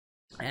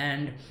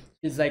 And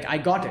she's like, I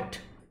got it.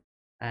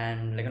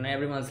 And like,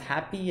 everyone's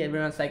happy,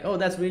 everyone's like, oh,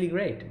 that's really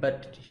great.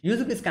 But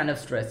Yuzuki is kind of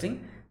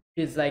stressing.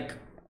 She's like,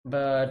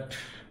 but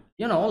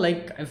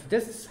like, if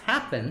this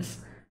happens,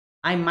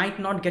 I might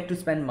not get to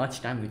spend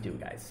much time with you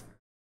guys.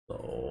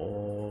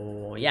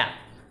 So yeah,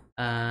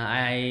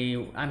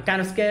 I'm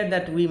kind of scared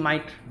that we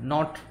might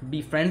not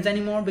be friends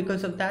anymore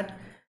because of that.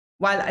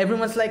 While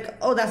everyone's like,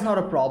 oh, that's not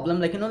a problem,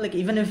 like, like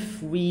even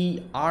if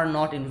we are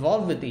not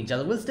involved with each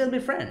other, we'll still be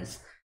friends.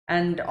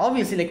 And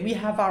obviously, like, we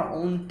have our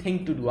own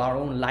thing to do, our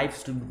own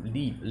lives to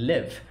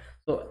live.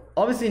 So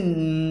obviously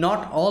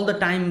not all the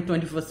time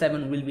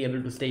 24/7 we'll be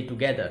able to stay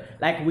together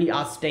like we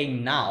are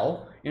staying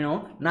now.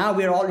 Now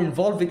we're all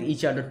involved with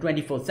each other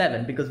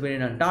 24/7 because we're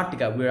in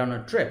Antarctica, we're on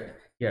a trip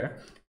here.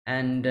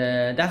 And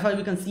that's why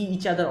we can see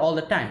each other all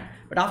the time.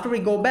 But after we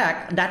go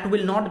back, that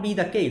will not be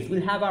the case.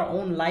 We'll have our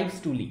own lives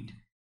to lead.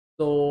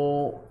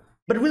 So,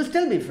 but we'll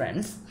still be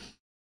friends.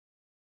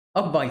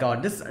 Oh my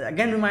god, this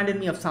again reminded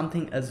me of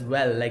something as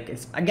well. Like,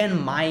 it's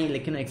again my,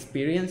 like,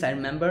 experience. I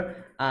remember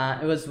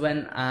it was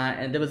when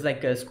there was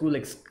like a school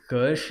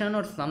excursion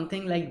or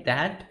something like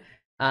that,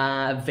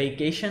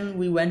 vacation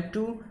we went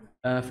to.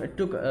 It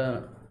took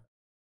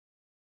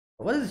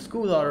what is it,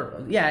 school,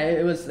 or yeah,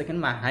 it was like in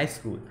my high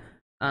school.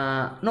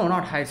 No,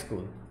 not high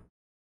school,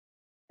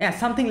 yeah,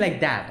 something like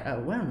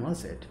that. When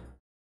was it?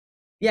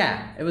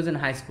 Yeah, it was in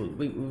high school.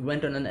 We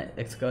went on an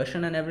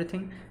excursion and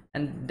everything.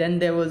 And then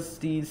there was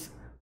these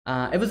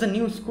it was a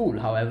new school,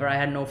 however I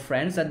had no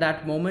friends at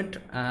that moment.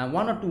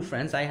 One or two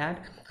friends I had.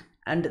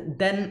 And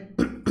then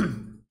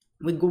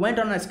we went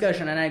on an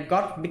excursion, and I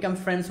become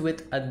friends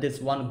with this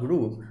one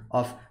group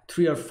of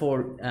 3 or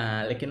 4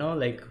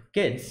 like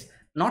kids.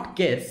 Not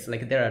kids,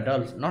 like they're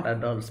adults, not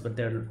adults, but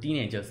they're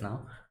teenagers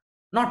now.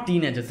 Not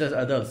teenagers, they're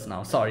adults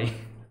now, sorry.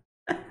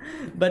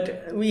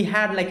 But we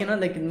had, like,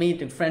 like, I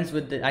made friends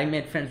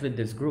with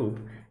this group,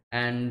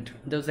 and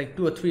there was like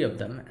 2 or 3 of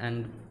them,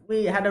 and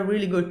we had a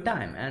really good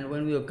time. And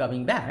when we were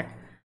coming back,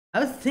 I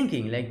was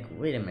thinking, like,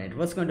 wait a minute,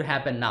 what's going to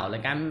happen now?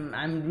 Like,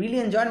 I'm really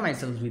enjoying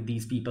myself with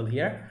these people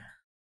here.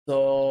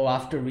 So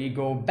after we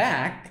go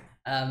back,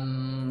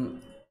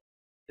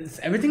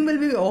 everything will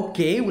be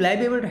okay. Will I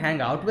be able to hang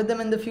out with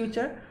them in the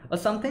future or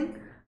something?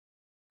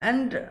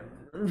 And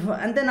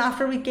then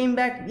after we came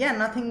back, yeah,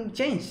 nothing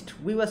changed.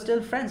 We were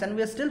still friends, and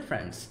we are still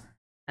friends.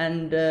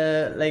 And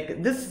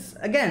like, this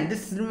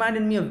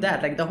reminded me of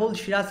that, like the whole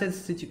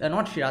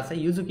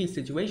Yuzuki's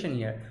situation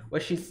here,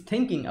 where she's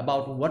thinking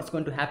about what's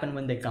going to happen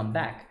when they come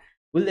back.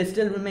 Will they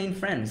still remain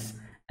friends?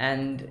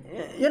 And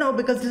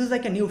because this is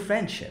like a new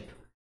friendship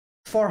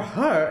for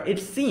her. It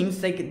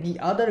seems like the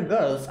other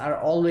girls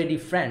are already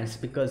friends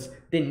because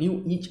they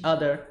knew each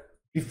other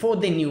before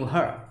they knew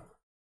her.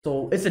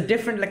 So it's a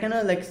different, like,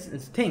 like,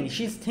 thing.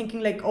 She's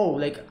thinking like, oh,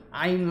 like,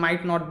 I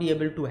might not be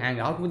able to hang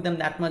out with them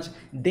that much.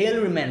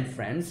 They'll remain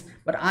friends,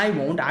 but I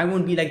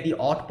won't be like the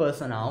odd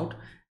person out.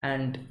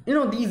 And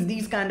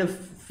these kind of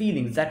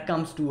feelings that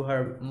comes to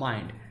her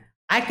mind.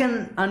 I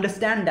can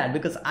understand that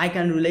because I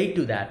can relate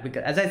to that,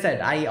 because as I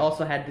said, I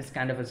also had this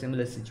kind of a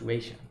similar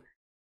situation.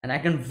 and I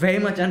can very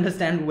much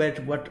understand what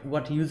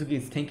Yuzuki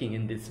is thinking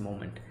in this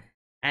moment.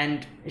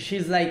 And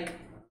she's like,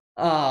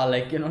 ah,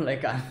 like, you know,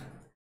 like,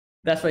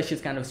 that's why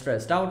she's kind of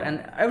stressed out,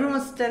 and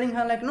everyone's telling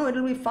her like, no,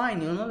 it'll be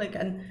fine, you know, like,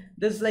 and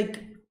there's like,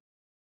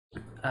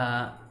 you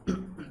know,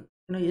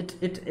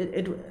 like,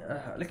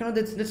 you know,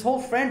 this whole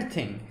friend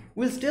thing,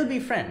 we'll still be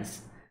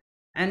friends.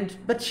 And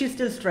but she's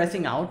still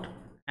stressing out,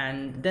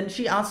 and then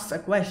she asks a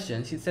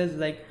question. She says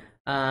like,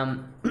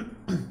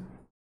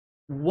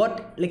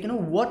 what, like, you know,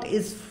 what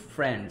is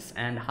friends,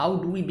 and how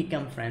do we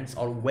become friends,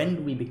 or when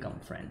do we become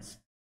friends?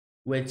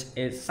 Which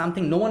is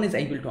something no one is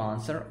able to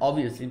answer,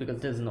 obviously, because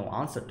there's no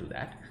answer to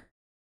that.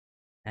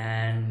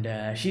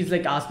 And she's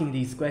like asking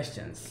these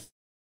questions,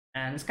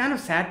 and it's kind of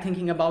sad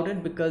thinking about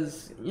it,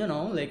 because, you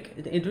know, like,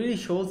 it really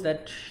shows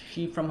that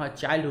she from her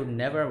childhood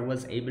never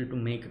was able to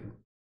make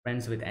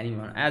friends with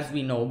anyone, as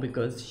we know,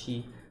 because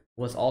she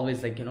was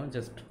always like, you know,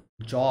 just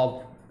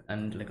job,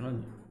 and like, you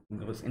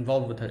know, was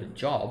involved with her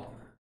job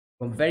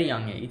from very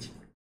young age.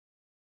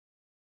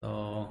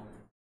 So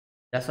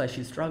that's why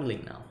she's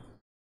struggling now.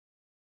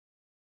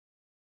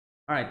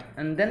 All right,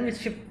 and then we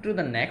shift to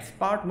the next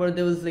part, where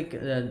there was like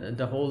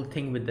the whole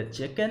thing with the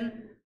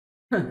chicken.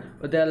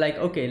 But they're like,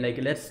 okay, like,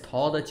 let's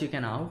thaw the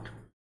chicken out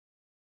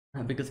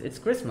because it's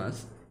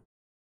Christmas.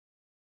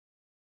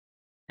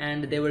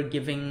 And they were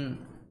giving,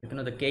 you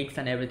know, the cakes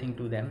and everything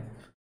to them,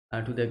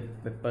 to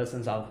the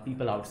persons out,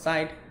 people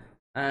outside.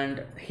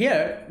 And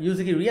here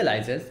Yuzuki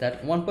realizes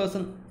that one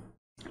person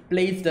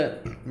plays the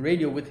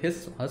radio with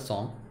her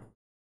song.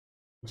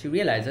 She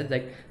realizes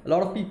like a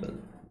lot of people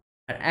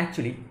are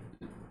actually,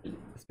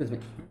 excuse me,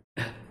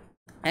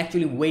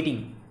 actually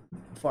waiting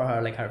for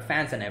her, like her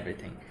fans and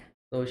everything.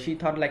 So she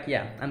thought like,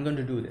 yeah, I'm going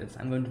to do this,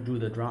 I'm going to do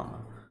the drama.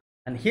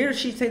 And here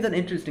she says an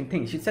interesting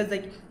thing. She says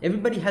like,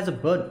 everybody has a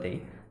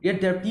birthday, yet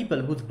there are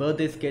people whose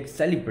birthdays get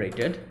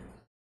celebrated,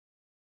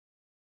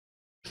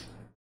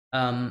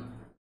 and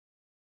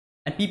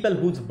people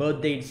whose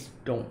birthdays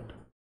don't.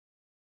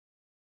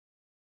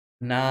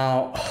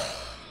 Now,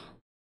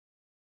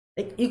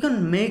 like, you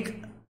can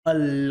make a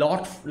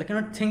lot, like, you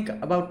know,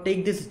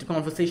 take this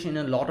conversation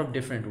in a lot of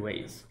different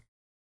ways.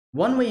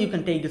 One way you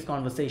can take this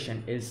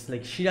conversation is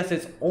like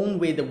Shirase's own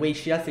way, the way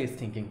Shirase is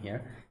thinking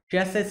here.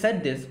 Shirase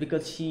said this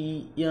because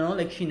she, you know,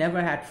 like, she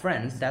never had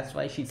friends. That's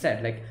why she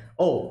said like,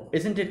 oh,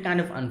 isn't it kind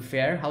of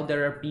unfair how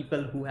there are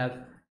people who have,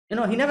 you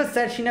know, she never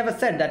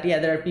said that, yeah,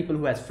 there are people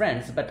who has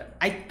friends, but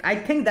I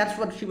think that's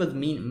what she was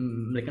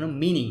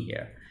meaning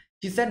here.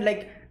 She said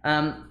like,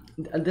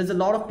 there's a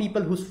lot of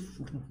people whose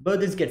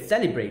birthdays get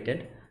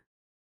celebrated,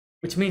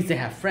 which means they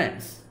have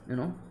friends, you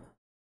know,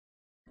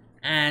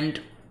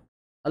 and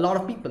a lot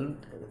of people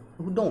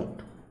who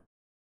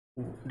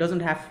doesn't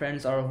have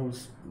friends, or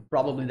who's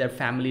probably their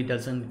family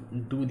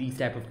doesn't do these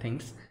type of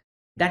things,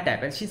 that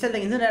type. And she said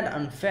like, isn't that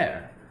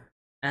unfair?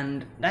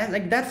 And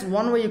that's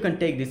one way you can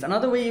take this.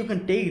 Another way you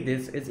can take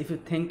this is if you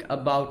think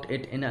about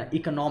it in an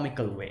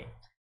economical way.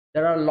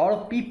 There are a lot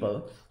of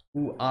people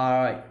who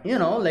are, you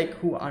know, like,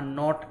 who are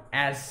not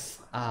as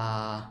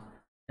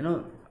you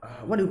know,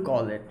 what do you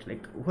call it,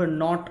 like, who are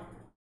not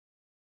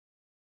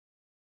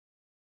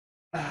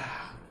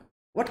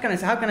what can I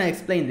say, how can I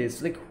explain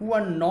this, like, who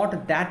are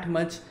not that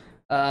much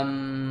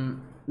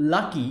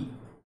lucky,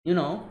 you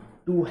know,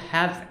 to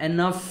have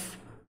enough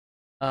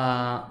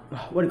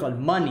what do you call,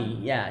 money,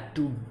 yeah,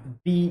 to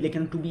be like,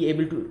 to be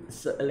able to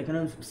like, you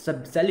know,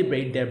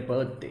 celebrate their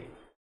birthday.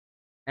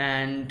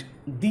 And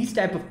these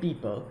type of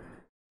people,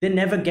 they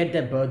never get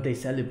their birthday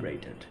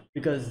celebrated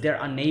because they're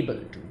unable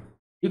to.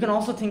 You can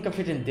also think of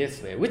it in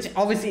this way, which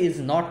obviously is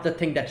not the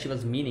thing that she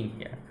was meaning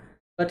here,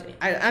 but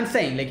I'm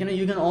saying like, you know,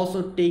 you can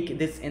also take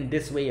this in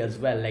this way as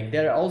well. Like,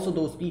 there are also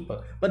those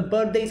people, but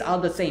birthdays are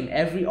the same.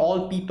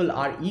 All people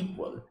are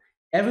equal.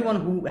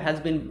 Everyone who has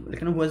been,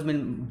 like, you know, who has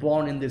been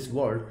born in this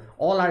world,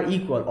 all are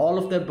equal. All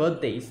of their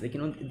birthdays, like, you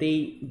know,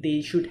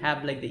 they should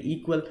have like the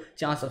equal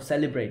chance of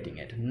celebrating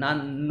it.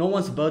 No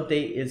one's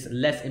birthday is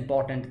less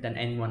important than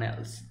anyone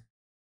else.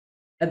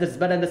 But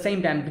at the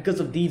same time, because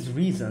of these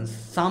reasons,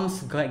 some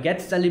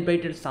get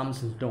celebrated, some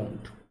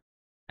don't.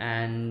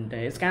 And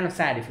it's kind of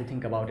sad if you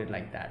think about it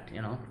like that,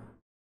 you know.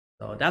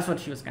 So that's what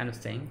she was kind of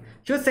saying.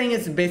 She was saying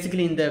it's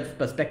basically in the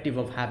perspective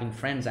of having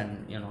friends,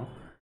 and, you know,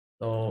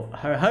 so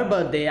her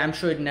birthday, I'm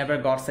sure it never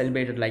got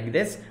celebrated like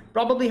this.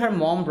 Probably her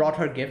mom brought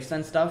her gifts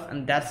and stuff,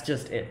 and that's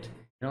just it,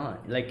 you know,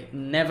 like,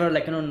 never,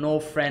 like, you know, no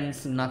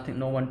friends, nothing,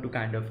 no one to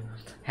kind of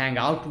hang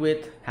out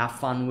with, have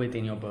fun with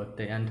in your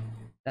birthday. And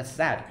that's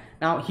sad.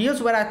 Now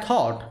here's where I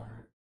thought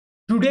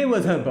today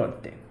was her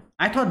birthday.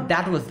 I thought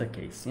that was the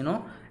case, you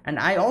know. And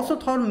I also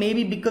thought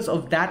maybe because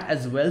of that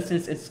as well,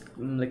 since it's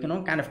like, you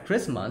know, kind of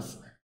Christmas,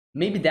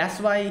 maybe that's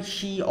why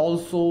she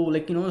also,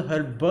 like, you know,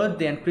 her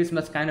birthday and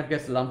Christmas kind of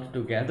gets lumped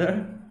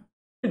together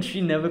and she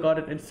never got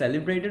it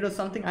celebrated or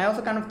something. I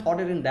also kind of thought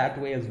it in that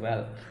way as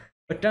well,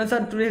 but turns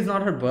out today is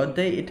not her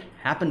birthday. It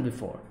happened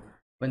before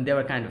when they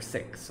were kind of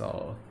sick.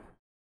 So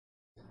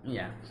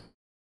yeah.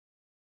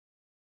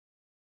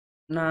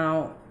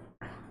 Now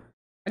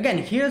again,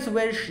 here's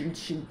where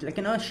she like,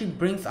 you know, she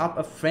brings up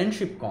a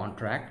friendship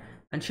contract,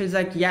 And she's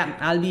like, yeah,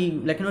 I'll be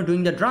like,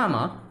 doing the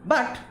drama,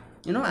 but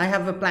I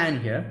have a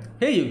plan here.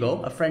 Here you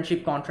go, a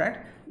friendship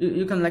contract.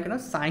 You can like,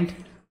 sign,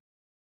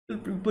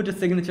 put a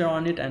signature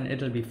on it, and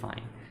it'll be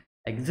fine.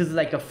 Like, this is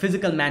like a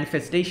physical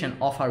manifestation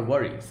of her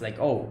worries. Like,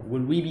 oh,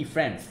 will we be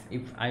friends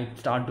if I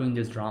start doing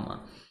this drama?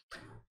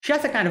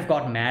 Shasta kind of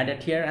got mad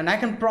at here, and I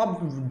can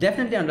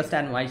definitely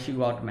understand why she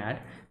got mad,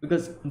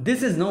 because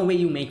this is no way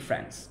you make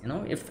friends.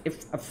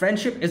 If a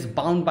friendship is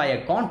bound by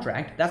a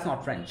contract, that's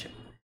not friendship.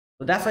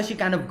 So that's why she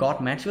kind of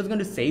got mad. She was going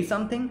to say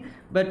something,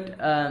 but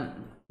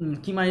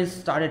Kimari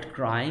started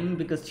crying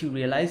because she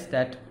realized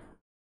that,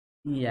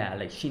 yeah,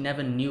 like she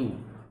never knew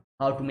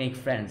how to make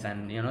friends,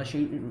 and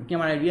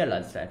Kimari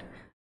realized that.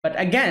 But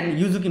again,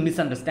 Yuzuki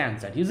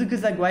misunderstands that.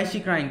 Yuzuki's like, why is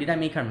she crying? Did I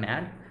make her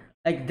mad?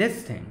 Like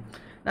this thing.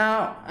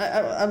 Now,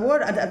 this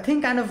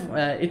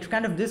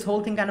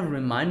whole thing kind of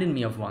reminded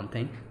me of one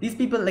thing. These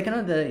people, like,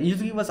 the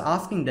Yuzuki was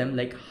asking them,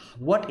 like,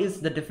 what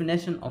is the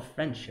definition of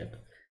friendship?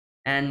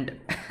 And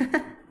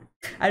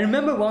I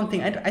remember one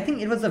thing. I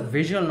think it was a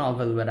visual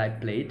novel which I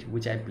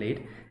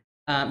played.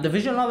 The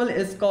visual novel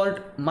is called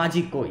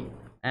Maji Koi.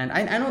 And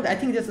I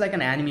think there's like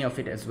an anime of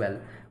it as well.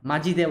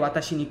 Maji de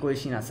watashi ni koi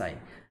shinasai.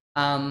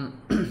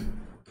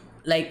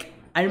 Like,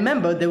 I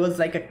remember there was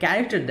like a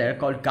character there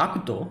called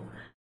Gakuto.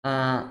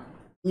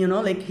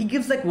 Like he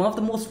gives like one of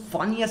the most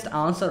funniest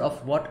answer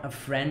of what a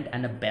friend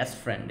and a best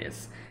friend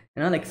is.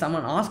 Like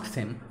someone asks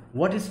him,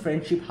 what is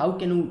friendship? How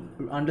can you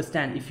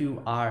understand if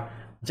you are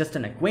just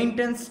an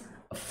acquaintance,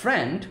 a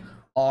friend,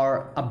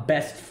 or a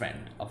best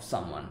friend of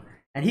someone?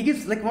 And he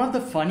gives like one of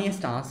the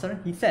funniest answer.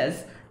 He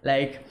says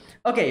like,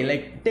 okay,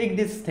 like take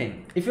this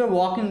thing. If you're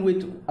walking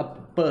with a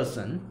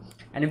person,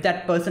 and if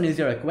that person is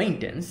your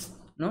acquaintance,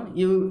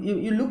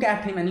 you look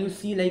at him and you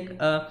see like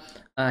a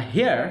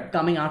hair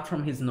coming out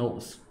from his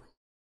nose.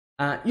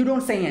 You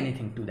don't say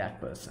anything to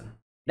that person.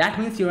 That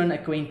means you're an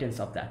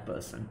acquaintance of that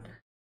person.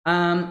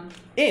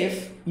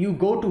 If you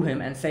go to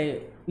him and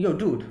say, yo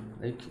dude,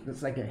 like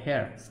it's like a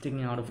hair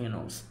sticking out of your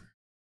nose,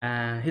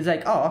 he's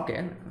like, oh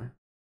okay,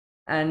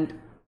 and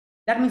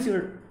that means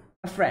you're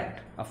a friend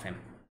of him.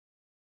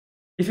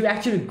 If you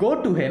actually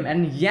go to him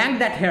and yank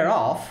that hair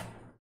off,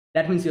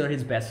 that means you're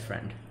his best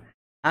friend.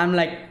 I'm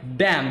like,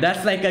 damn,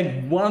 that's like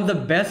one of the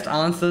best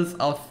answers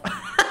of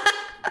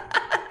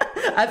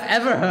I've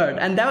ever heard,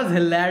 and that was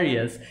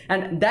hilarious,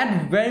 and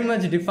that very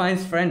much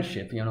defines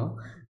friendship.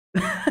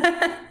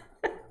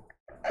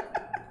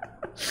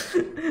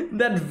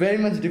 That very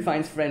much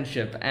defines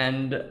friendship,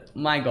 and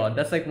my god,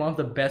 that's like one of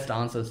the best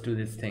answers to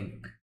this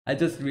thing. I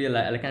just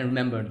realized, like, I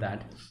remembered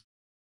that.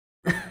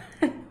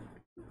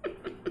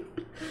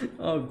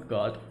 Oh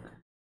god.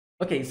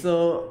 Okay,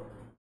 so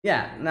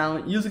yeah, now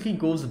Yuzuki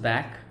goes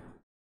back.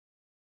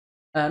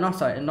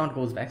 Not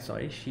goes back,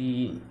 sorry.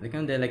 She, like,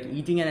 they're like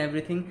eating and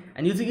everything,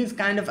 and Yuzuki is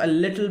kind of a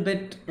little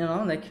bit,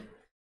 like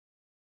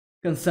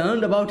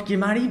concerned about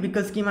Kimari,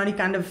 because Kimari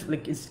kind of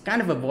like is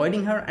kind of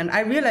avoiding her. And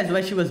I realized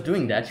why she was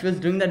doing that. She was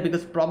doing that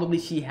because probably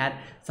she had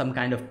some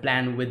kind of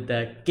plan with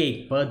the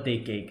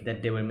birthday cake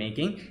that they were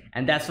making,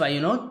 and that's why,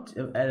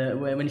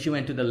 when she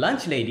went to the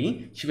lunch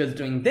lady, she was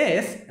doing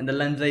this, and the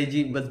lunch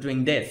lady was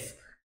doing this.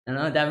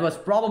 That was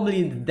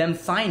probably them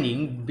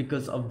signing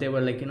because of they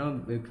were like,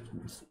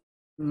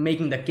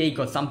 making the cake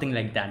or something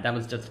like that. That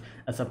was just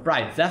a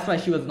surprise. That's why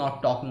she was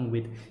not talking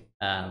with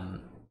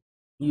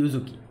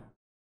Yuzuki,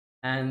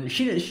 and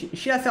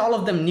she has all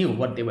of them knew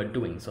what they were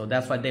doing, so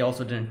that's why they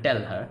also didn't tell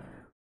her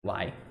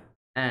why.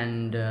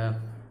 And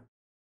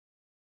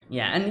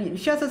yeah, and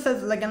she also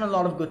says like a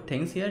lot of good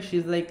things here.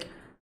 She's like,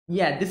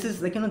 yeah, this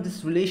is like,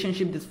 this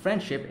relationship, this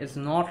friendship is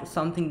not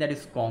something that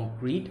is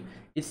concrete.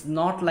 It's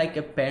not like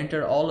a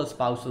parental or a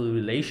spousal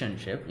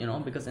relationship,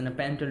 because in a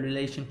parental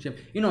relationship,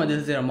 this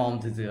is your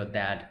mom, this is your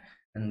dad,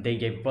 and they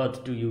gave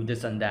birth to you,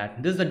 this and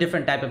that. This is a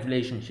different type of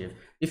relationship.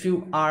 If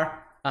you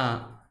are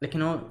like,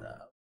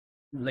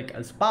 like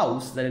a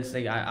spouse, that is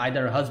like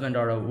either a husband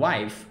or a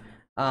wife,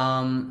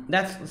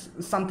 that's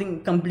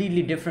something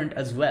completely different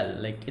as well.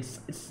 Like it's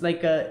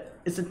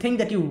a thing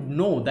that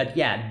that,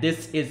 yeah,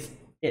 this is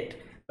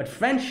it. But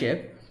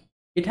friendship,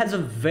 it has a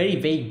very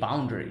vague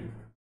boundary.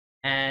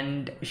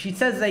 And she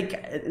says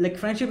like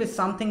friendship is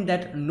something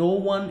that no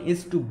one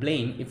is to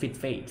blame if it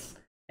fades.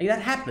 Like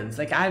that happens.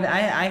 Like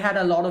I had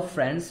a lot of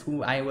friends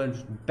who I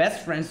was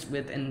best friends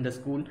with in the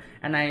school,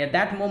 and at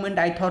that moment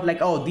I thought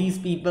like, oh, these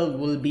people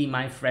will be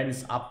my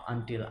friends up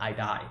until I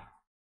die.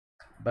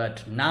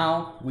 But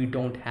now we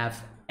don't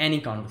have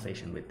any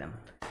conversation with them,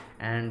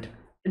 and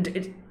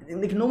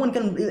like no one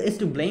is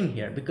to blame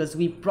here, because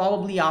we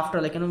probably, after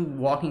like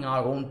walking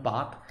our own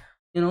path,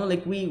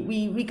 like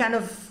we kind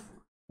of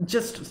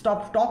just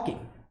stopped talking,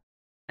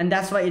 and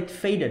that's why it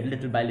faded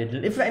little by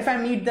little. If I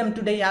meet them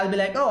today, I'll be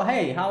like, oh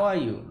hey, how are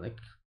you? Like,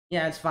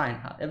 yeah, it's fine,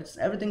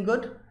 everything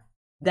good.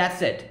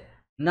 That's it,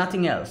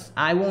 nothing else.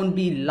 I won't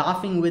be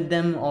laughing with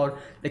them or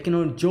like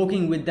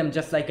joking with them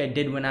just like I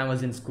did when I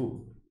was in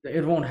school.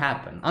 It won't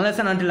happen unless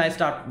and until I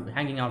start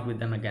hanging out with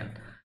them again.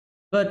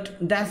 But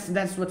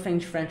that's what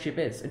friendship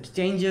is. It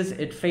changes,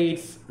 it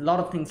fades, a lot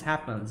of things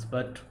happens,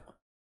 but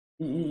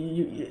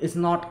it's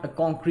not a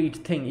concrete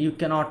thing. You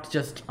cannot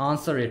just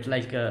answer it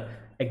like a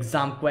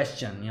exam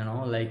question, you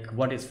know, like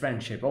what is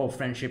friendship? Oh,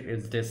 friendship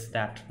is this,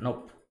 that.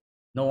 Nope,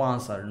 no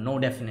answer, no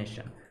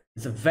definition.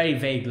 It's a very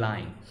vague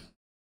line.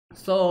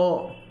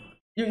 So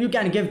you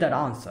can give that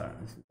answer.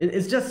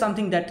 It's just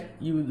something that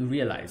you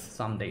realize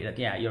someday that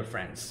yeah, you're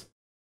friends.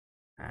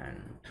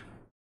 And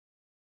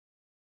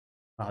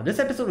wow, this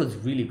episode was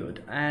really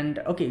good. And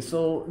okay,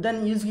 so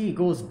then Yuzuki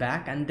goes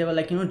back, and they were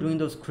like, you know, doing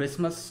those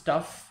Christmas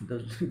stuff,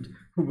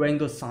 wearing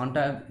those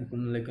Santa,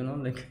 like, you know,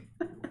 like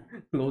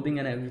clothing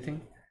and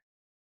everything.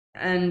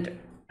 And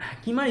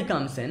Kimari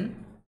comes in.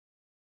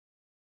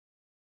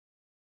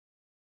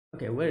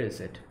 Okay, where is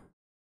it?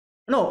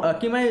 No,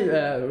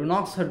 Kimari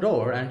knocks her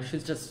door, and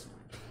she's just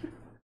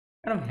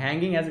kind of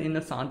hanging as in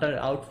a Santa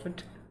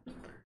outfit.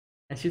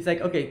 And she's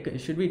like, okay,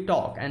 should we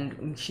talk?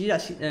 And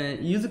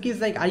Yuzuki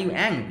is like, are you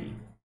angry?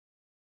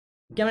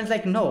 Kevin's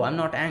like, no, I'm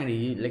not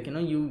angry. Like, you know,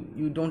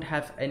 you don't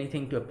have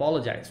anything to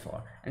apologize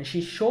for. And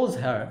she shows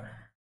her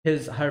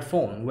her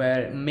phone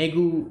where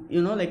Megu,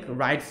 you know, like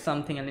writes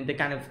something, and they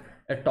kind of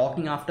are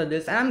talking after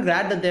this. And I'm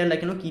glad that they're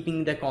like, you know,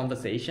 keeping their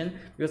conversation,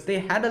 because they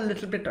had a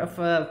little bit of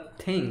a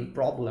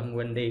problem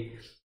when they,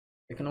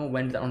 like, you know,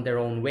 went on their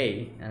own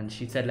way. And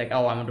she said like,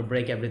 oh, I want to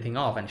break everything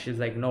off. And she's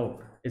like, no,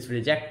 it's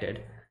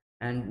rejected.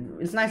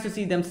 And it's nice to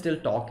see them still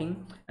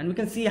talking. And we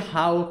can see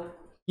how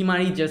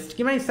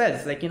Kimari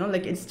says, like, you know,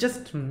 like, it's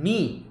just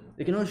me,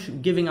 like, you know,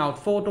 giving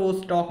out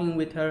photos, talking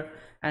with her,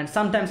 and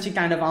sometimes she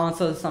kind of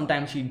answers,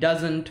 sometimes she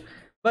doesn't,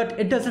 but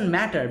it doesn't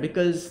matter,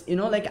 because, you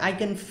know, like, I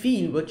can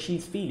feel what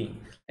she's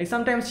feeling. Like,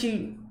 sometimes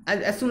she,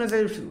 as soon as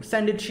I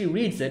send it, she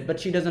reads it, but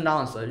she doesn't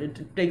answer.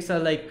 It takes her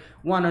like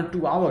 1 or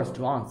 2 hours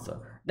to answer.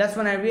 That's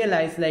when I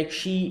realized, like,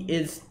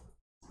 she's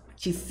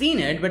seen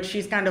it, but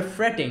she's kind of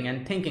fretting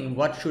and thinking,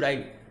 what should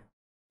I,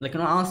 like, you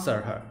know,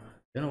 answer her?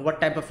 You know,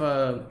 what type of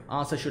a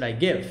answer should I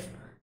give?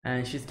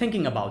 And she's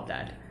thinking about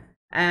that.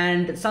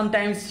 And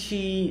sometimes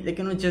she, like,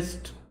 you know,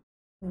 just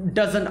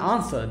doesn't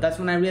answer. That's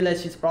when I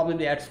realized she's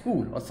probably at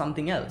school or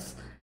something else.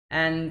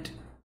 And,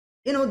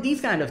 you know,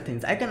 these kind of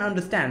things I can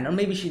understand. Or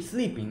maybe she's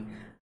sleeping.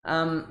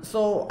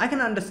 So I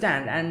can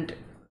understand, and,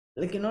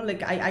 like, you know,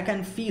 like, I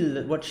can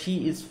feel what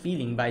she is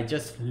feeling by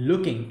just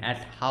looking at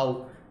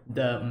how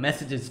the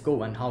messages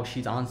go and how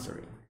she's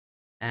answering.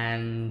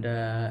 And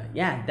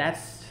yeah,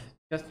 that's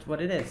just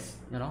what it is,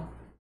 you know.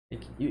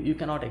 You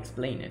cannot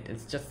explain it.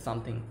 It's just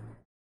something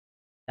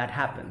that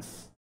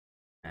happens,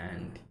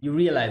 and you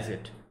realize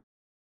it.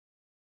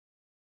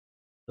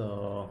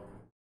 So,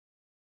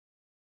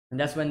 and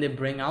that's when they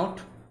bring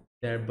out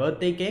their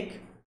birthday cake,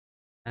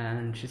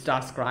 and she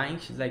starts crying.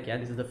 She's like, yeah,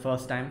 this is the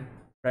first time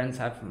friends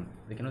have,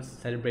 like, you know,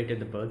 celebrated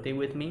the birthday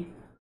with me.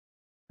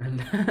 And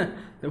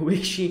the way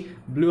she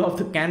blew off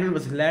the candle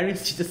was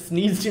hilarious. She just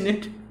sneezed in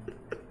it.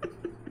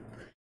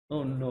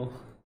 Oh no.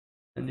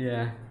 And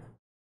yeah,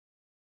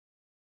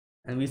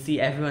 and we see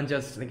everyone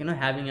just, like, you know,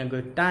 having a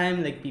good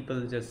time, like,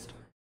 people just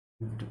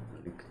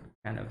like,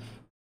 kind of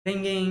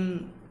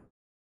singing,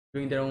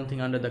 doing their own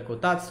thing under the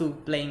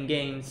kotatsu, playing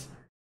games.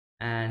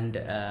 And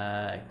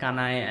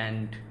Kanai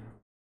and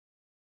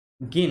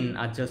Gin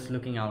are just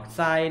looking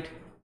outside.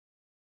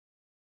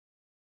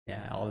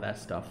 Yeah, all that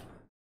stuff.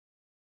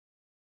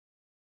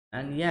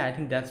 And yeah, I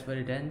think that's where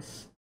it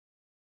ends.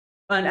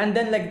 And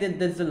then, like,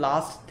 there's the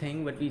last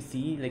thing what we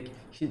see, like,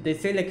 they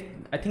say, like,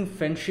 I think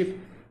friendship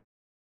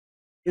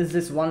is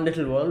this one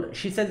little world.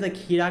 She says, like,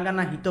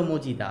 hiragana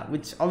hitomoji da,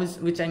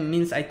 which I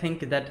means, I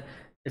think that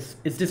is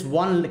this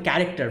one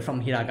character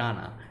from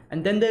hiragana.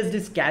 And then there's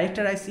this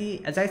character I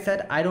see, as I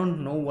said, I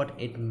don't know what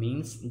it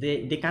means.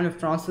 They kind of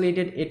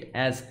translated it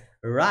as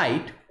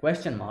right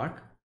question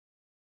mark.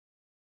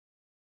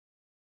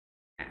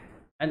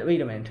 And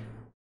wait a minute.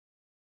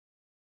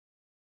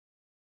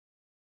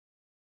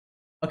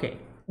 Okay,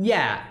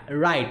 yeah,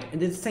 right.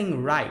 It's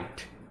saying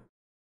right.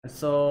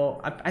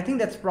 So I think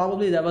that's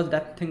probably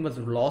that thing was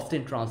lost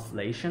in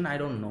translation. I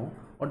don't know.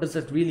 What does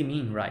that really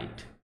mean,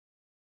 right?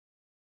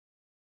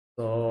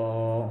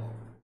 So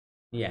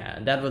yeah,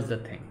 that was the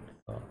thing.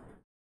 So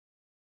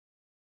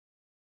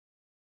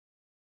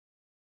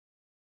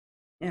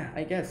yeah,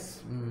 I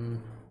guess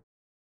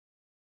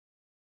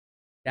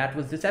that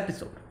was this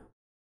episode.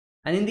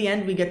 And in the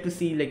end, we get to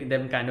see, like,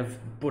 them kind of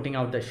putting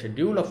out the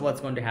schedule of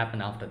what's going to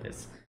happen after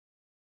this.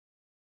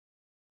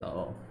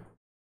 So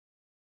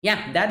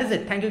yeah, that is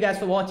it. Thank you guys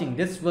for watching.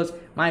 This was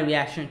my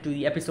reaction to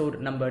the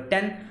episode number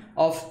 10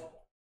 of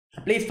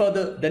A Place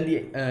Further Than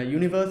the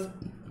Universe.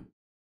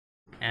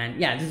 And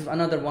yeah, this is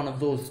another one of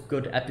those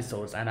good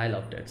episodes, and I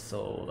loved it.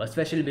 So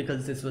especially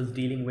because this was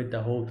dealing with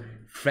the whole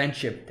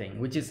friendship thing,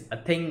 which is a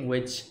thing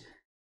which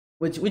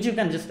you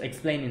can just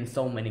explain in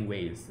so many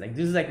ways. Like,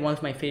 this is like one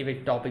of my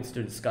favorite topics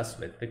to discuss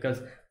with, because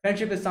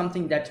friendship is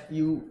something that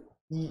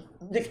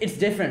it's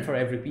different for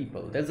every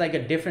people. There's like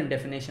a different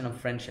definition of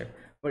friendship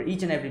for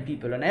each and every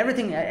people, and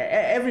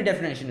every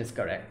definition is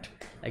correct.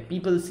 Like,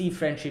 people see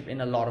friendship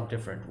in a lot of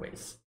different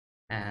ways,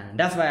 and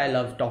that's why I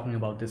love talking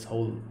about this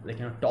whole, like,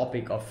 you know,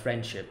 topic of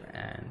friendship.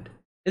 And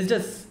it's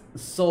just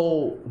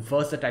so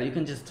versatile. You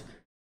can just,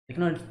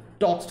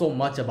 talk so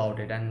much about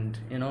it, and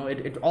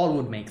it all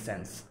would make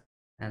sense.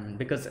 And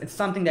because it's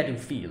something that you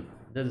feel,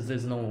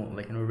 there's no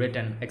like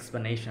written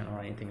explanation or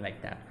anything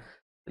like that.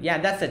 Yeah,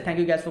 that's it. Thank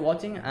you guys for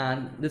watching,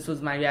 and this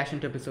was my reaction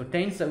to episode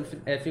 10. So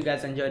if you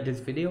guys enjoyed this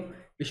video,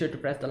 be sure to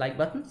press the like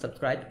button,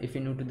 subscribe if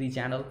you're new to the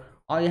channel,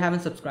 or you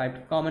haven't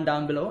subscribed. Comment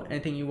down below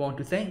anything you want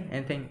to say,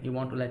 anything you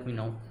want to let me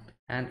know,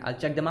 and I'll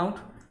check them out.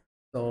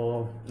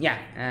 So yeah,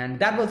 and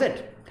that was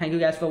it. Thank you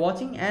guys for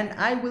watching, and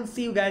I will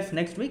see you guys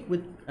next week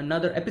with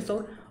another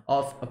episode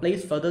of A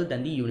Place Further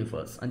Than the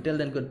Universe. Until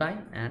then, goodbye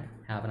and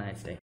have a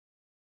nice day.